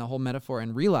roots and the whole metaphor,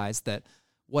 and realized that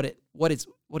what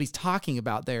he's talking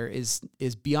about there is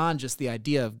beyond just the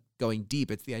idea of going deep.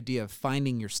 It's the idea of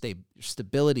finding your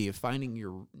stability, of finding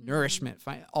your nourishment,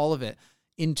 all of it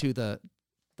into the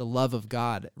love of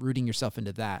God, rooting yourself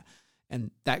into that.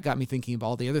 And that got me thinking of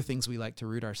all the other things we like to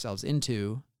root ourselves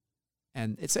into.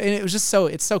 And it was just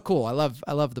it's so cool. I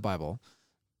love the Bible.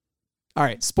 All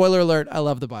right, spoiler alert, I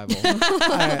love the Bible.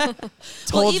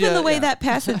 Well, even the way that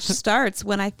passage starts,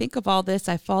 when I think of all this,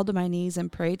 I fall to my knees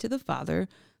and pray to the Father,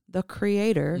 the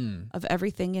creator of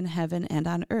everything in heaven and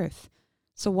on earth.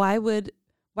 So why wouldn't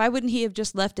he have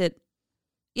just left it,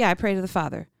 I pray to the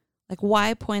Father? Like,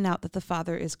 why point out that the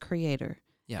Father is creator?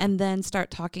 Yeah. and then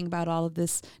start talking about all of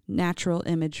this natural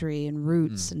imagery and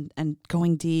roots and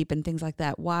going deep and things like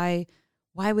that. Why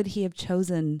would he have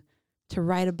chosen to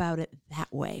write about it that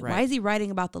way? Right. Why is he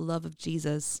writing about the love of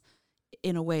Jesus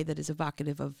in a way that is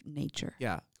evocative of nature?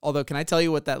 Yeah. Although, can I tell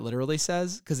you what that literally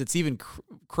says? Because it's even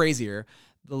crazier.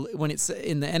 When it's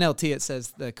in the NLT, it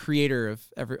says the creator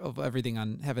of everything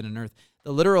on heaven and earth.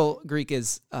 The literal Greek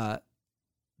is the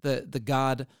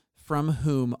God from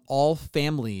whom all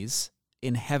families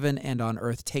in heaven and on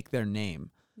earth take their name.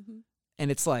 Mm-hmm.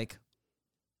 And it's like,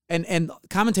 and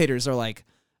commentators are like,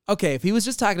 okay, if he was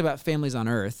just talking about families on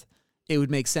earth, it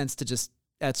would make sense to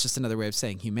that's just another way of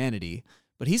saying humanity.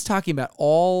 But he's talking about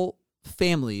all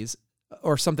families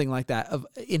or something like that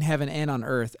in heaven and on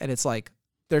earth. And it's like,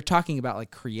 they're talking about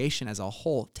like creation as a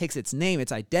whole. It takes its name,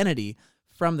 its identity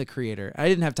from the creator. I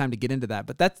didn't have time to get into that,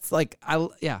 but that's like, I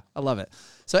love it.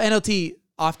 So NLT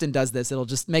often does this. It'll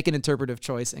just make an interpretive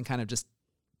choice and kind of just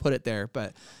put it there.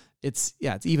 But it's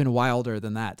even wilder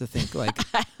than that to think like.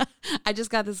 I just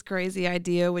got this crazy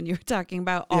idea when you were talking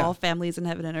about all families in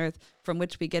heaven and earth from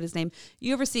which we get his name.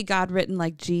 You ever see God written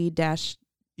like G-D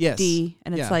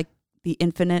and it's like the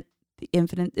infinite? The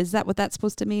infinite, is that what that's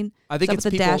supposed to mean? I think it's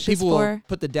what the dash people is will for?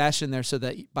 put the dash in there so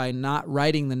that by not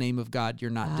writing the name of God,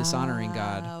 you're not dishonoring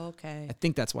God. Oh, okay. I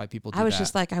think that's why people do that. I was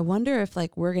just like, I wonder if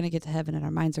like we're going to get to heaven and our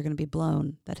minds are going to be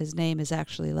blown that his name is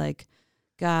actually like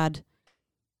God,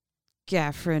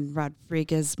 Gaffrin,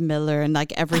 Rodriguez, Miller, and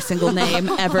like every single name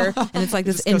ever. And it's like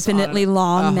this infinitely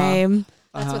long name.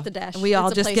 That's what the dash. And we all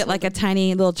it's just get like a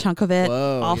tiny little chunk of it.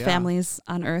 Whoa, all yeah. families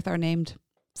on earth are named.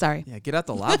 Sorry. Yeah, get out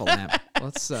the lava lamp.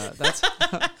 That's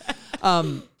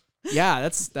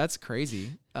that's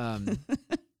crazy.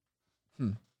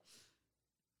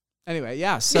 Anyway,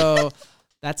 yeah. So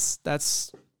that's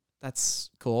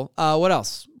cool. What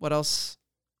else? What else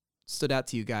stood out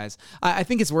to you guys? I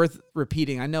think it's worth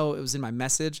repeating. I know it was in my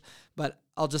message, but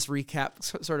I'll just recap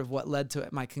sort of what led to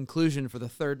my conclusion for the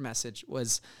third message.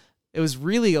 It was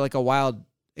really like a wild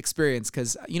experience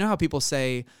because you know how people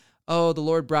say, oh, the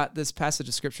Lord brought this passage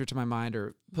of scripture to my mind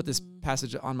or put this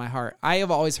passage on my heart. I have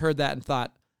always heard that and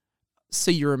thought, so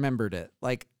you remembered it.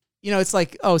 Like, you know, it's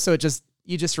like, oh, so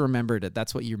you just remembered it.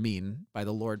 That's what you mean by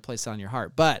the Lord placed it on your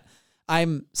heart. But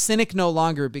I'm cynic no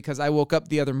longer because I woke up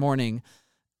the other morning,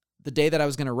 the day that I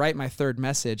was going to write my third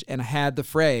message, and I had the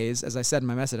phrase, as I said in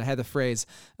my message, I had the phrase,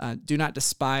 do not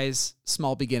despise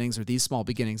small beginnings or these small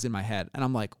beginnings in my head. And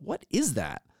I'm like, what is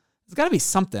that? It's got to be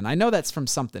something. I know that's from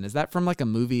something. Is that from like a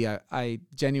movie? I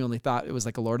genuinely thought it was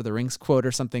like a Lord of the Rings quote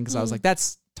or something because I was like,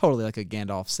 that's totally like a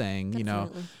Gandalf saying, you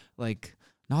know, like,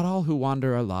 not all who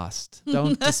wander are lost.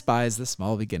 Don't despise the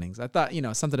small beginnings. I thought, you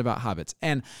know, something about hobbits.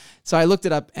 And so I looked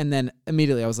it up and then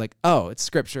immediately I was like, oh, it's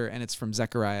scripture and it's from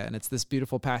Zechariah. And it's this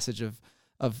beautiful passage of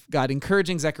God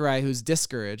encouraging Zechariah, who's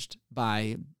discouraged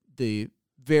by the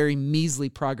very measly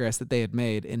progress that they had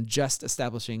made in just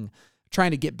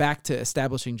trying to get back to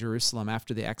establishing Jerusalem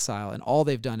after the exile. And all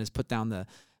they've done is put down the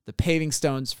paving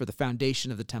stones for the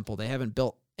foundation of the temple. They haven't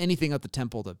built anything of the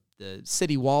temple. The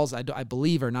city walls, I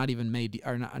believe, are not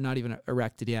even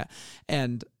erected yet.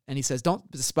 And he says, don't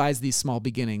despise these small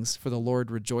beginnings, for the Lord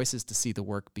rejoices to see the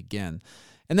work begin.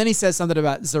 And then he says something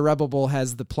about Zerubbabel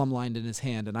has the plumb line in his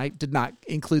hand. And I did not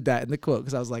include that in the quote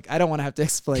because I was like, I don't want to have to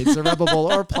explain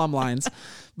Zerubbabel or plumb lines.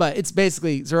 But it's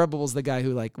basically Zerubbabel's the guy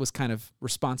who like was kind of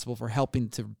responsible for helping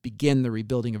to begin the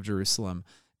rebuilding of Jerusalem.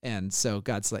 And so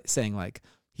God's like saying like,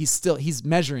 he's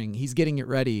measuring, he's getting it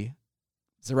ready.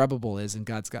 Zerubbabel is, and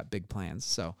God's got big plans.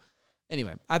 So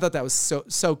anyway, I thought that was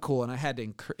so cool. And I had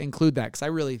to include that because I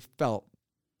really felt,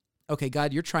 okay,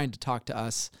 God, you're trying to talk to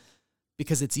us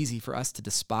because it's easy for us to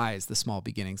despise the small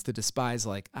beginnings, to despise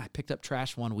like, I picked up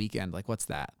trash one weekend. Like, what's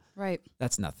that? Right.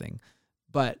 That's nothing.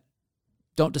 But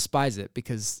don't despise it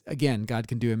because, again, God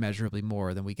can do immeasurably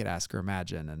more than we could ask or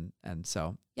imagine. And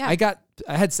so yeah.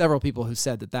 I had several people who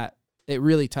said that it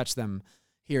really touched them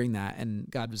hearing that, and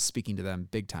God was speaking to them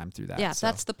big time through that. Yeah, so.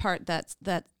 that's the part that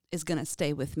is going to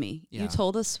stay with me. Yeah. You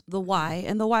told us the why,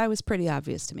 and the why was pretty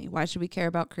obvious to me. Why should we care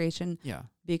about creation? Yeah.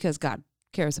 Because God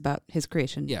cares about his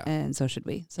creation, yeah. and so should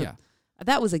we. So yeah.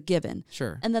 that was a given.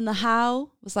 Sure. And then the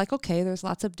how was like, okay, there's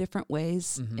lots of different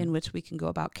ways in which we can go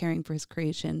about caring for his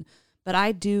creation. But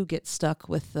I do get stuck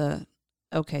with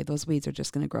okay, those weeds are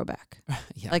just going to grow back.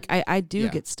 Yeah. Like I do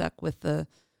get stuck with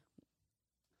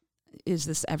is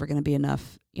this ever going to be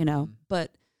enough, you know?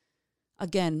 But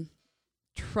again,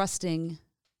 trusting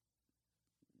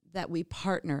that we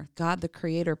partner, God the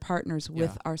Creator partners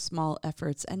with our small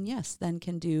efforts, and yes, then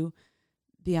can do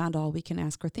beyond all we can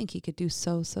ask or think. He could do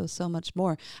so much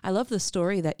more. I love the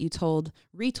story that you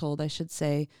retold, I should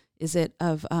say, is it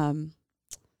of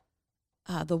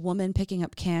the woman picking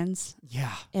up cans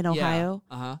Yeah. in Ohio.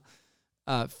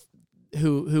 Yeah.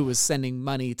 Who was sending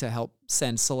money to help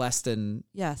send Celeste and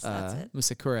Yes, that's it.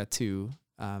 Musakura to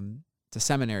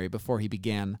seminary before he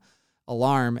began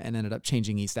Alarm and ended up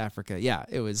changing East Africa. Yeah,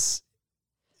 it was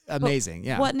amazing.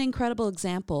 Yeah. What an incredible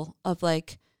example of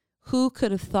like, who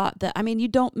could have thought that? I mean, you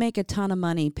don't make a ton of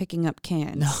money picking up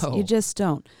cans. No. You just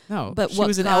don't. No, But she what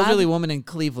was an God- elderly woman in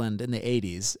Cleveland in the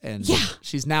 80s, and Yeah.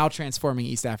 she's now transforming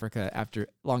East Africa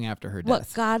long after her What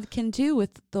death. God can do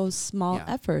with those small Yeah.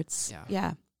 efforts.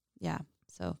 Yeah. Yeah.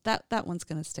 So that one's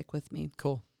going to stick with me.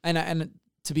 Cool. And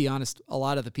to be honest, a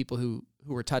lot of the people who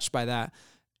were touched by that,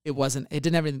 it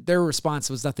didn't have anything, their response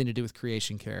was nothing to do with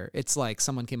creation care. It's like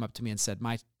someone came up to me and said,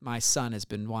 my son has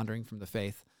been wandering from the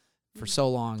faith for so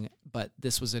long, but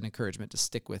this was an encouragement to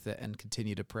stick with it and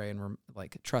continue to pray and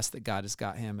trust that God has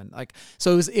got him. And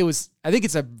so it was, I think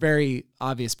it's a very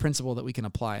obvious principle that we can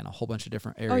apply in a whole bunch of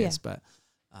different areas, but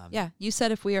Yeah. You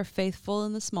said if we are faithful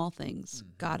in the small things,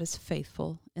 God is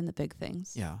faithful in the big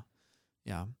things. yeah.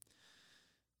 Yeah.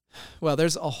 Well,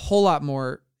 there's a whole lot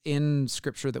more in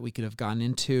Scripture that we could have gone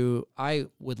into. I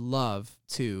would love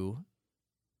to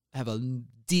have a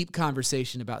deep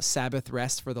conversation about Sabbath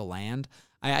rest for the land.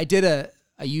 I did a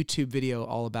YouTube video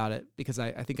all about it because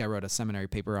I think I wrote a seminary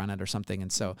paper on it or something.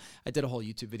 And so I did a whole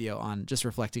YouTube video on just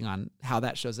reflecting on how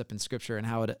that shows up in Scripture and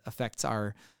how it affects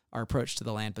our approach to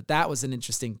the land. But that was an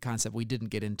interesting concept we didn't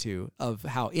get into, of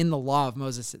how in the law of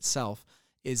Moses itself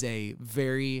is a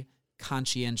very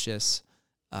conscientious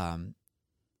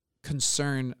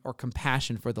concern or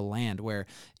compassion for the land, where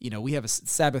we have a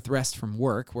Sabbath rest from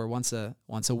work, where once a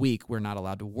week we're not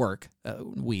allowed to work.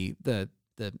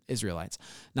 The Israelites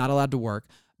not allowed to work,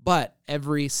 but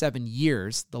every 7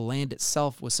 years the land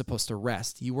itself was supposed to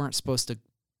rest. You weren't supposed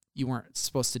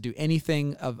to do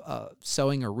anything of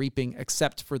sowing or reaping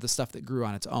except for the stuff that grew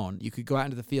on its own. You could go out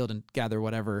into the field and gather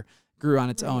whatever grew on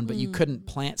its own, but you couldn't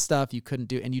plant stuff, you couldn't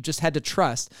do, and you just had to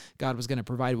trust God was going to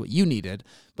provide what you needed.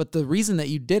 But the reason that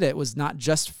you did it was not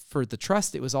just for the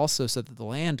trust, it was also so that the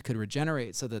land could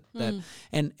regenerate, so that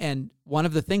and one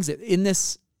of the things that in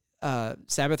this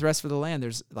Sabbath rest for the land,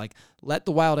 there's let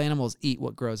the wild animals eat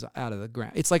what grows out of the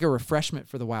ground. It's like a refreshment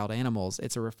for the wild animals.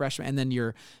 It's a refreshment. And then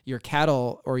your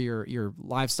cattle or your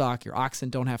livestock, your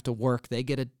oxen don't have to work. They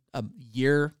get a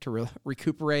year to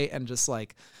recuperate, and just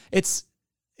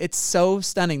it's so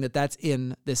stunning that that's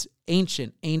in this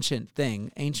ancient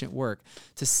work,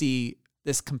 to see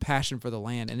this compassion for the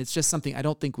land. And it's just something I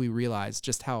don't think we realize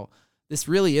just how this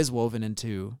really is woven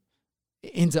into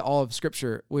all of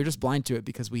Scripture. We're just blind to it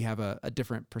because we have a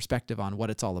different perspective on what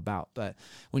it's all about. But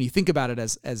when you think about it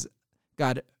as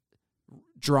God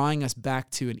drawing us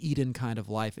back to an Eden kind of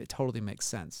life, it totally makes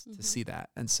sense to see that.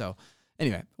 And so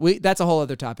anyway, that's a whole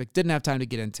other topic. Didn't have time to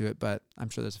get into it, but I'm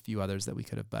sure there's a few others that we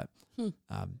could have. But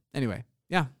anyway,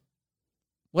 yeah.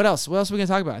 What else? What else are we going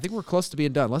to talk about? I think we're close to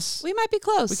being done. We might be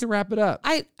close. We can wrap it up.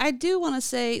 I do want to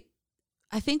say,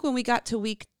 I think when we got to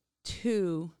week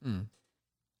 2,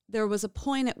 there was a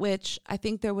point at which I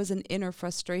think there was an inner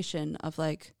frustration of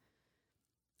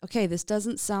okay, this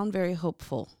doesn't sound very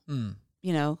hopeful.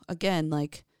 Again,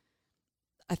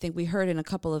 I think we heard in a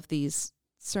couple of these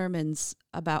sermons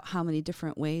about how many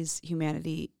different ways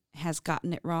humanity has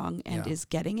gotten it wrong and is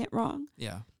getting it wrong.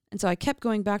 Yeah. And so I kept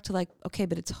going back to okay,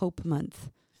 but it's Hope Month.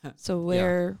 So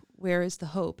where is the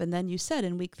hope? And then you said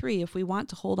in week 3, if we want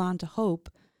to hold on to hope,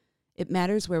 it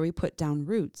matters where we put down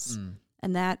roots.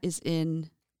 And that is in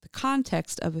the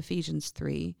context of Ephesians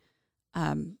 3.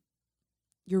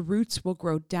 Your roots will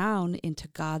grow down into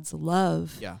God's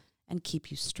love and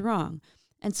keep you strong.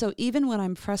 And so even when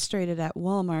I'm frustrated at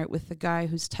Walmart with the guy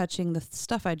who's touching the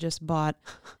stuff I just bought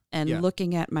and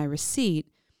looking at my receipt,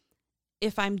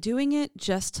 if I'm doing it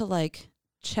just to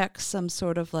check some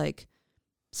sort of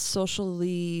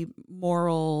socially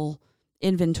moral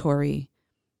inventory,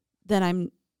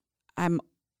 then I'm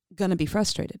going to be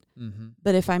frustrated.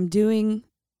 But if I'm doing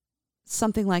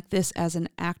something like this as an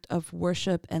act of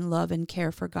worship and love and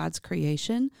care for God's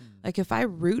creation, if I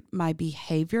root my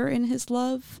behavior in his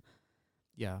love,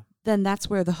 then that's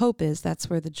where the hope is. That's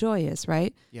where the joy is,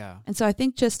 right? Yeah. And so I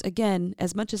think just, again,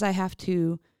 as much as I have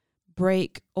to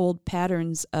break old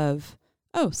patterns of,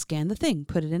 scan the thing,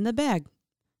 put it in the bag,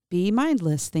 be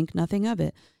mindless, think nothing of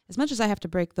it. As much as I have to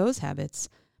break those habits,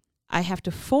 I have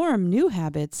to form new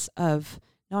habits of,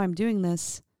 no, I'm doing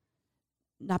this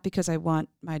not because I want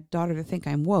my daughter to think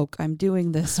I'm woke. I'm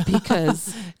doing this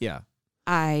because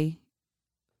I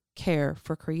care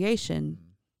for creation,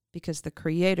 because the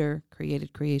Creator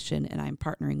created creation and I'm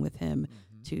partnering with him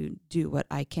to do what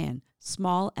I can.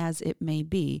 small as it may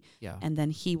be, Yeah. and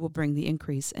then he will bring the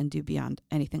increase and do beyond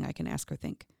anything I can ask or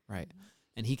think. Right.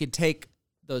 And he can take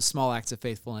those small acts of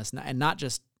faithfulness and not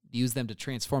just use them to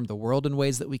transform the world in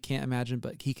ways that we can't imagine,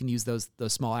 but he can use those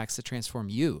small acts to transform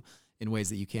you in ways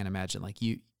that you can't imagine. Like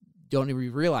you don't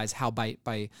even realize how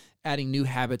by adding new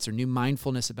habits or new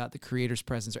mindfulness about the Creator's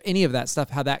presence or any of that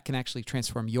stuff, how that can actually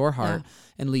transform your heart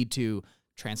and lead to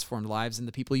transformed lives in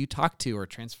the people you talk to, or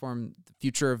transform the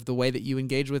future of the way that you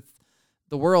engage with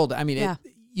the world. I mean,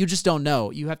 you just don't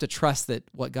know. You have to trust that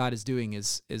what God is doing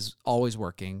is always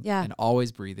working and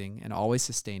always breathing and always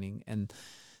sustaining. And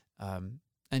I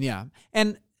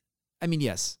mean,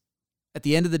 yes, at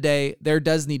the end of the day, there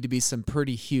does need to be some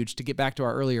pretty huge, to get back to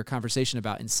our earlier conversation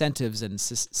about incentives and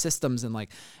systems, and like,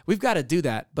 we've got to do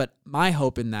that. But my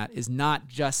hope in that is not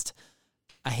just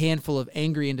a handful of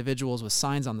angry individuals with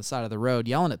signs on the side of the road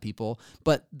yelling at people,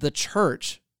 but the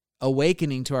church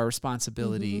awakening to our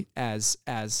responsibility as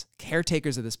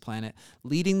caretakers of this planet,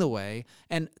 leading the way.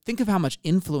 And think of how much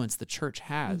influence the church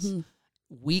has.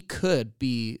 We could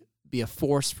be a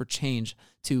force for change,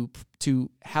 to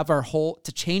have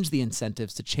to change the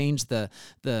incentives, to change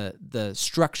the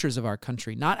structures of our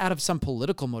country, not out of some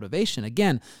political motivation,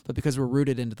 again, but because we're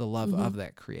rooted into the love of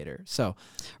that Creator. So,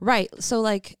 right. So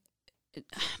like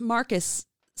Marcus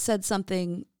said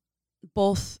something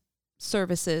both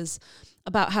services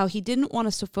about how he didn't want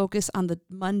us to focus on the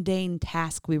mundane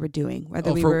task we were doing,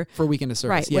 whether we were for weekend of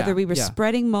service, right, whether we were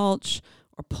spreading mulch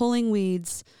or pulling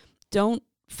weeds. Don't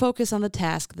focus on the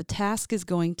task. The task is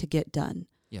going to get done.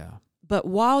 Yeah. But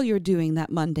while you're doing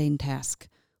that mundane task,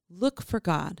 look for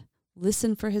God.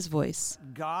 Listen for his voice.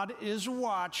 God is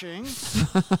watching.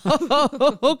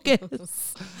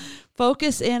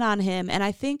 Focus in on him. And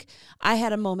I think I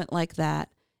had a moment like that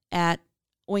at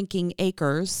Oinking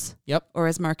Acres. Yep. Or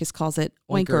as Marcus calls it,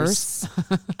 Oinkers.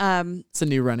 It's a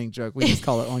new running joke. We just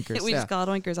call it Oinkers. We just call it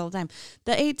Oinkers all the time.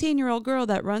 The 18-year-old girl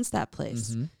that runs that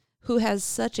place, who has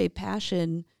such a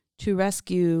passion to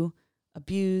rescue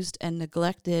abused and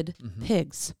neglected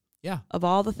pigs. Yeah. Of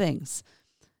all the things.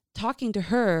 Talking to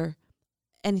her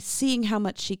and seeing how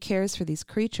much she cares for these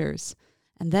creatures,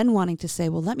 and then wanting to say,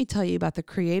 well, let me tell you about the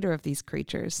Creator of these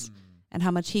creatures and how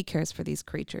much he cares for these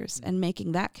creatures, and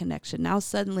making that connection. Now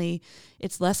suddenly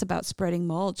it's less about spreading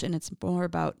mulch and it's more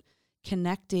about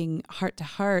connecting heart to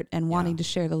heart and wanting to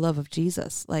share the love of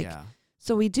Jesus.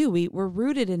 So we're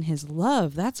rooted in his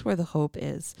love. That's where the hope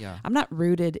is. Yeah. I'm not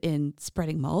rooted in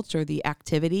spreading mulch or the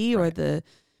activity or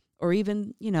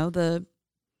even, the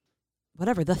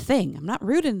thing. I'm not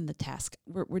rooted in the task.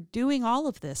 We're doing all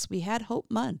of this. We had Hope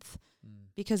Month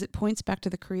because it points back to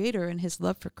the Creator and his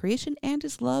love for creation and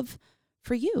his love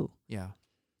for you. Yeah.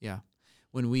 Yeah.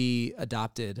 When we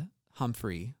adopted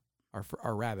Humphrey,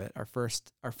 our rabbit, our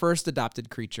first adopted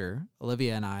creature,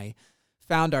 Olivia and I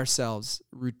found ourselves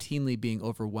routinely being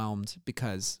overwhelmed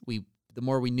because the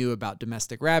more we knew about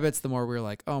domestic rabbits, the more we were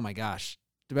like, oh my gosh,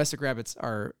 domestic rabbits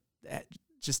are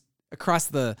just across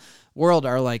the world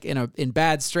are like in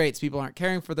bad straits. People aren't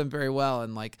caring for them very well,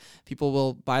 and like people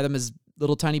will buy them as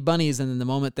little tiny bunnies, and then the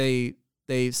moment they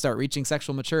start reaching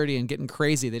sexual maturity and getting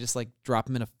crazy, they just like drop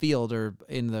them in a field or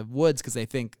in the woods because they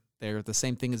think they're the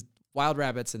same thing as wild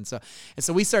rabbits, and so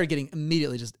we started getting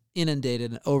immediately just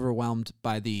inundated and overwhelmed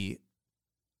by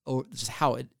just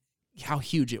how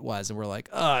huge it was, and we're like,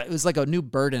 it was like a new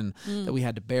burden that we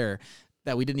had to bear.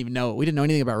 That we didn't know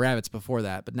anything about rabbits before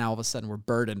that, but now all of a sudden we're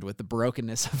burdened with the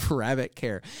brokenness of rabbit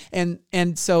care. And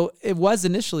so it was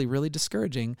initially really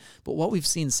discouraging, but what we've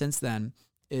seen since then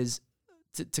is,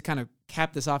 to kind of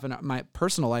cap this off in my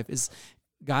personal life, is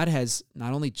God has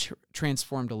not only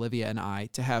transformed Olivia and I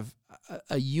to have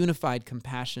a unified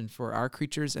compassion for our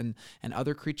creatures and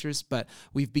other creatures, but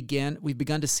we've begun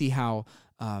to see how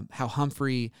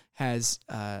Humphrey has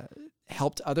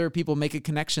helped other people make a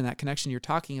connection, that connection you're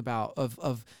talking about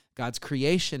of God's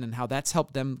creation, and how that's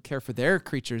helped them care for their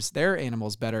creatures, their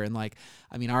animals better. And like,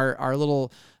 I mean,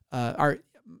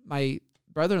 my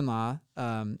brother-in-law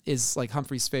is like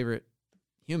Humphrey's favorite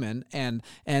human, and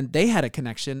they had a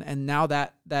connection, and now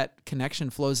that connection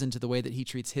flows into the way that he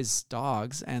treats his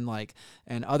dogs and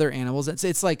other animals.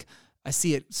 It's like I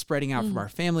see it spreading out from our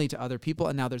family to other people,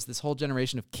 and now there's this whole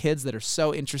generation of kids that are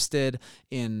so interested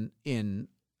in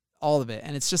all of it.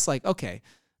 And it's just like, okay,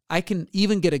 I can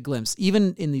even get a glimpse,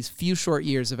 even in these few short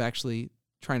years of actually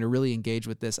trying to really engage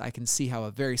with this, I can see how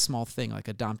a very small thing like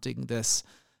adopting this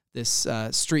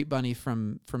street bunny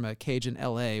from a cage in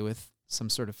LA with some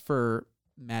sort of fur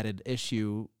matted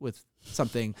issue with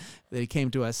something that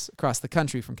came to us across the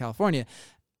country from California,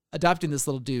 adopting this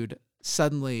little dude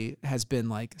suddenly has been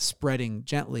like spreading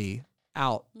gently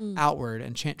outward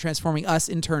and transforming us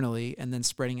internally and then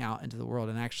spreading out into the world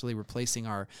and actually replacing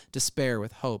our despair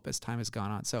with hope as time has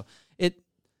gone on. So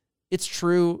it's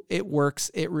true. It works.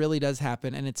 It really does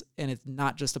happen. And it's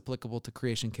not just applicable to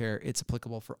creation care. It's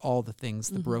applicable for all the things,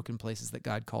 the broken places that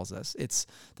God calls us. It's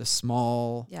the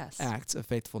small acts of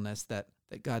faithfulness that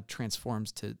God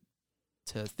transforms to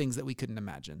things that we couldn't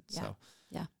imagine. Yeah. So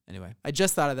yeah. Anyway, I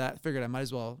just thought of that. Figured I might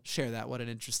as well share that. What an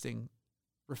interesting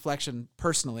reflection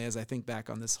personally as I think back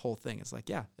on this whole thing. It's like,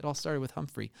 yeah, it all started with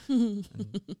Humphrey.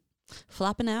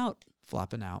 Flopping out,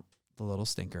 the little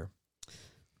stinker.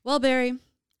 Well, Barry,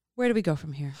 where do we go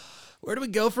from here? Where do we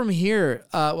go from here?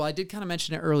 Well, I did kind of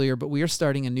mention it earlier, but we are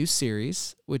starting a new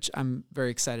series, which I'm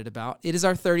very excited about. It is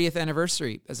our 30th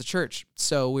anniversary as a church.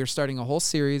 So we're starting a whole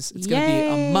series. It's going to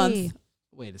be a month.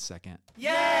 Wait a second. Yay!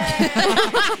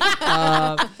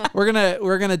 We're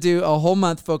gonna do a whole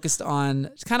month focused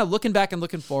on kind of looking back and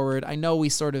looking forward. I know we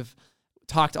sort of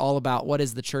talked all about what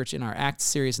is the church in our Acts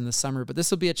series in the summer, but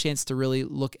this will be a chance to really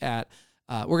look at.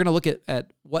 We're going to look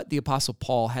at what the Apostle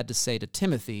Paul had to say to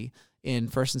Timothy in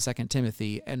 1st and 2nd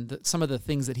Timothy, and some of the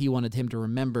things that he wanted him to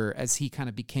remember as he kind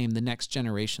of became the next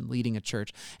generation leading a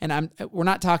church. And we're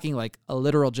not talking like a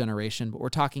literal generation, but we're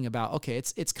talking about, okay,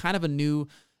 it's kind of a new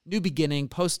beginning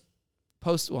post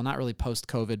well, not really post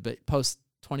COVID, but post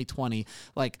 2020.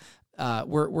 Like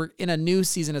we're in a new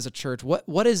season as a church.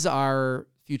 What does our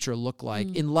future look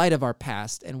like in light of our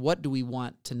past, and what do we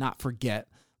want to not forget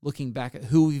looking back at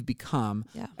who we've become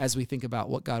as we think about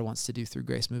what God wants to do through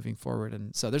Grace moving forward?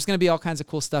 And so there's going to be all kinds of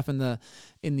cool stuff in the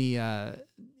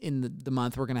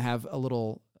month. We're going to have a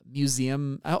little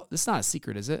museum. Oh, it's not a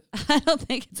secret, is it? I don't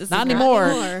think it's a secret. Not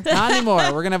anymore. Not anymore.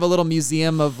 We're going to have a little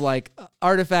museum of like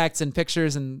artifacts and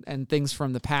pictures and things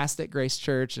from the past at Grace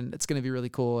Church. And it's going to be really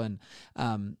cool. And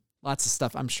lots of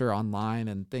stuff, I'm sure, online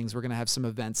and things. We're going to have some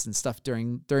events and stuff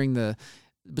during the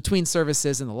between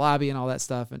services in the lobby and all that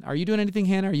stuff. And are you doing anything,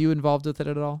 Hannah? Are you involved with it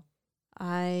at all?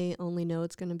 I only know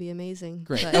it's going to be amazing.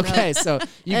 Great. Okay, so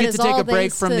you get to take a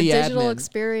break from the digital admin.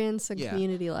 Experience and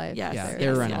community life. Yes.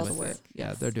 They're running with it.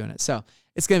 Yeah, they're doing it. So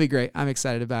it's going to be great. I'm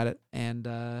excited about it. And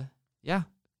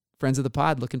friends of the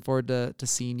pod, looking forward to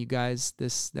seeing you guys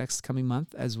this next coming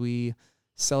month as we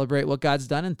celebrate what God's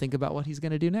done and think about what he's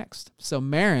going to do next. So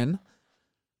Maron,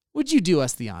 would you do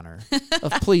us the honor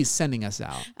of please sending us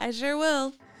out? I sure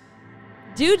will.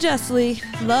 Do justly,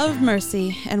 love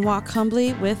mercy, and walk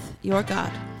humbly with your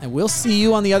God. And we'll see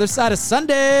you on the other side of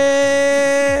Sunday.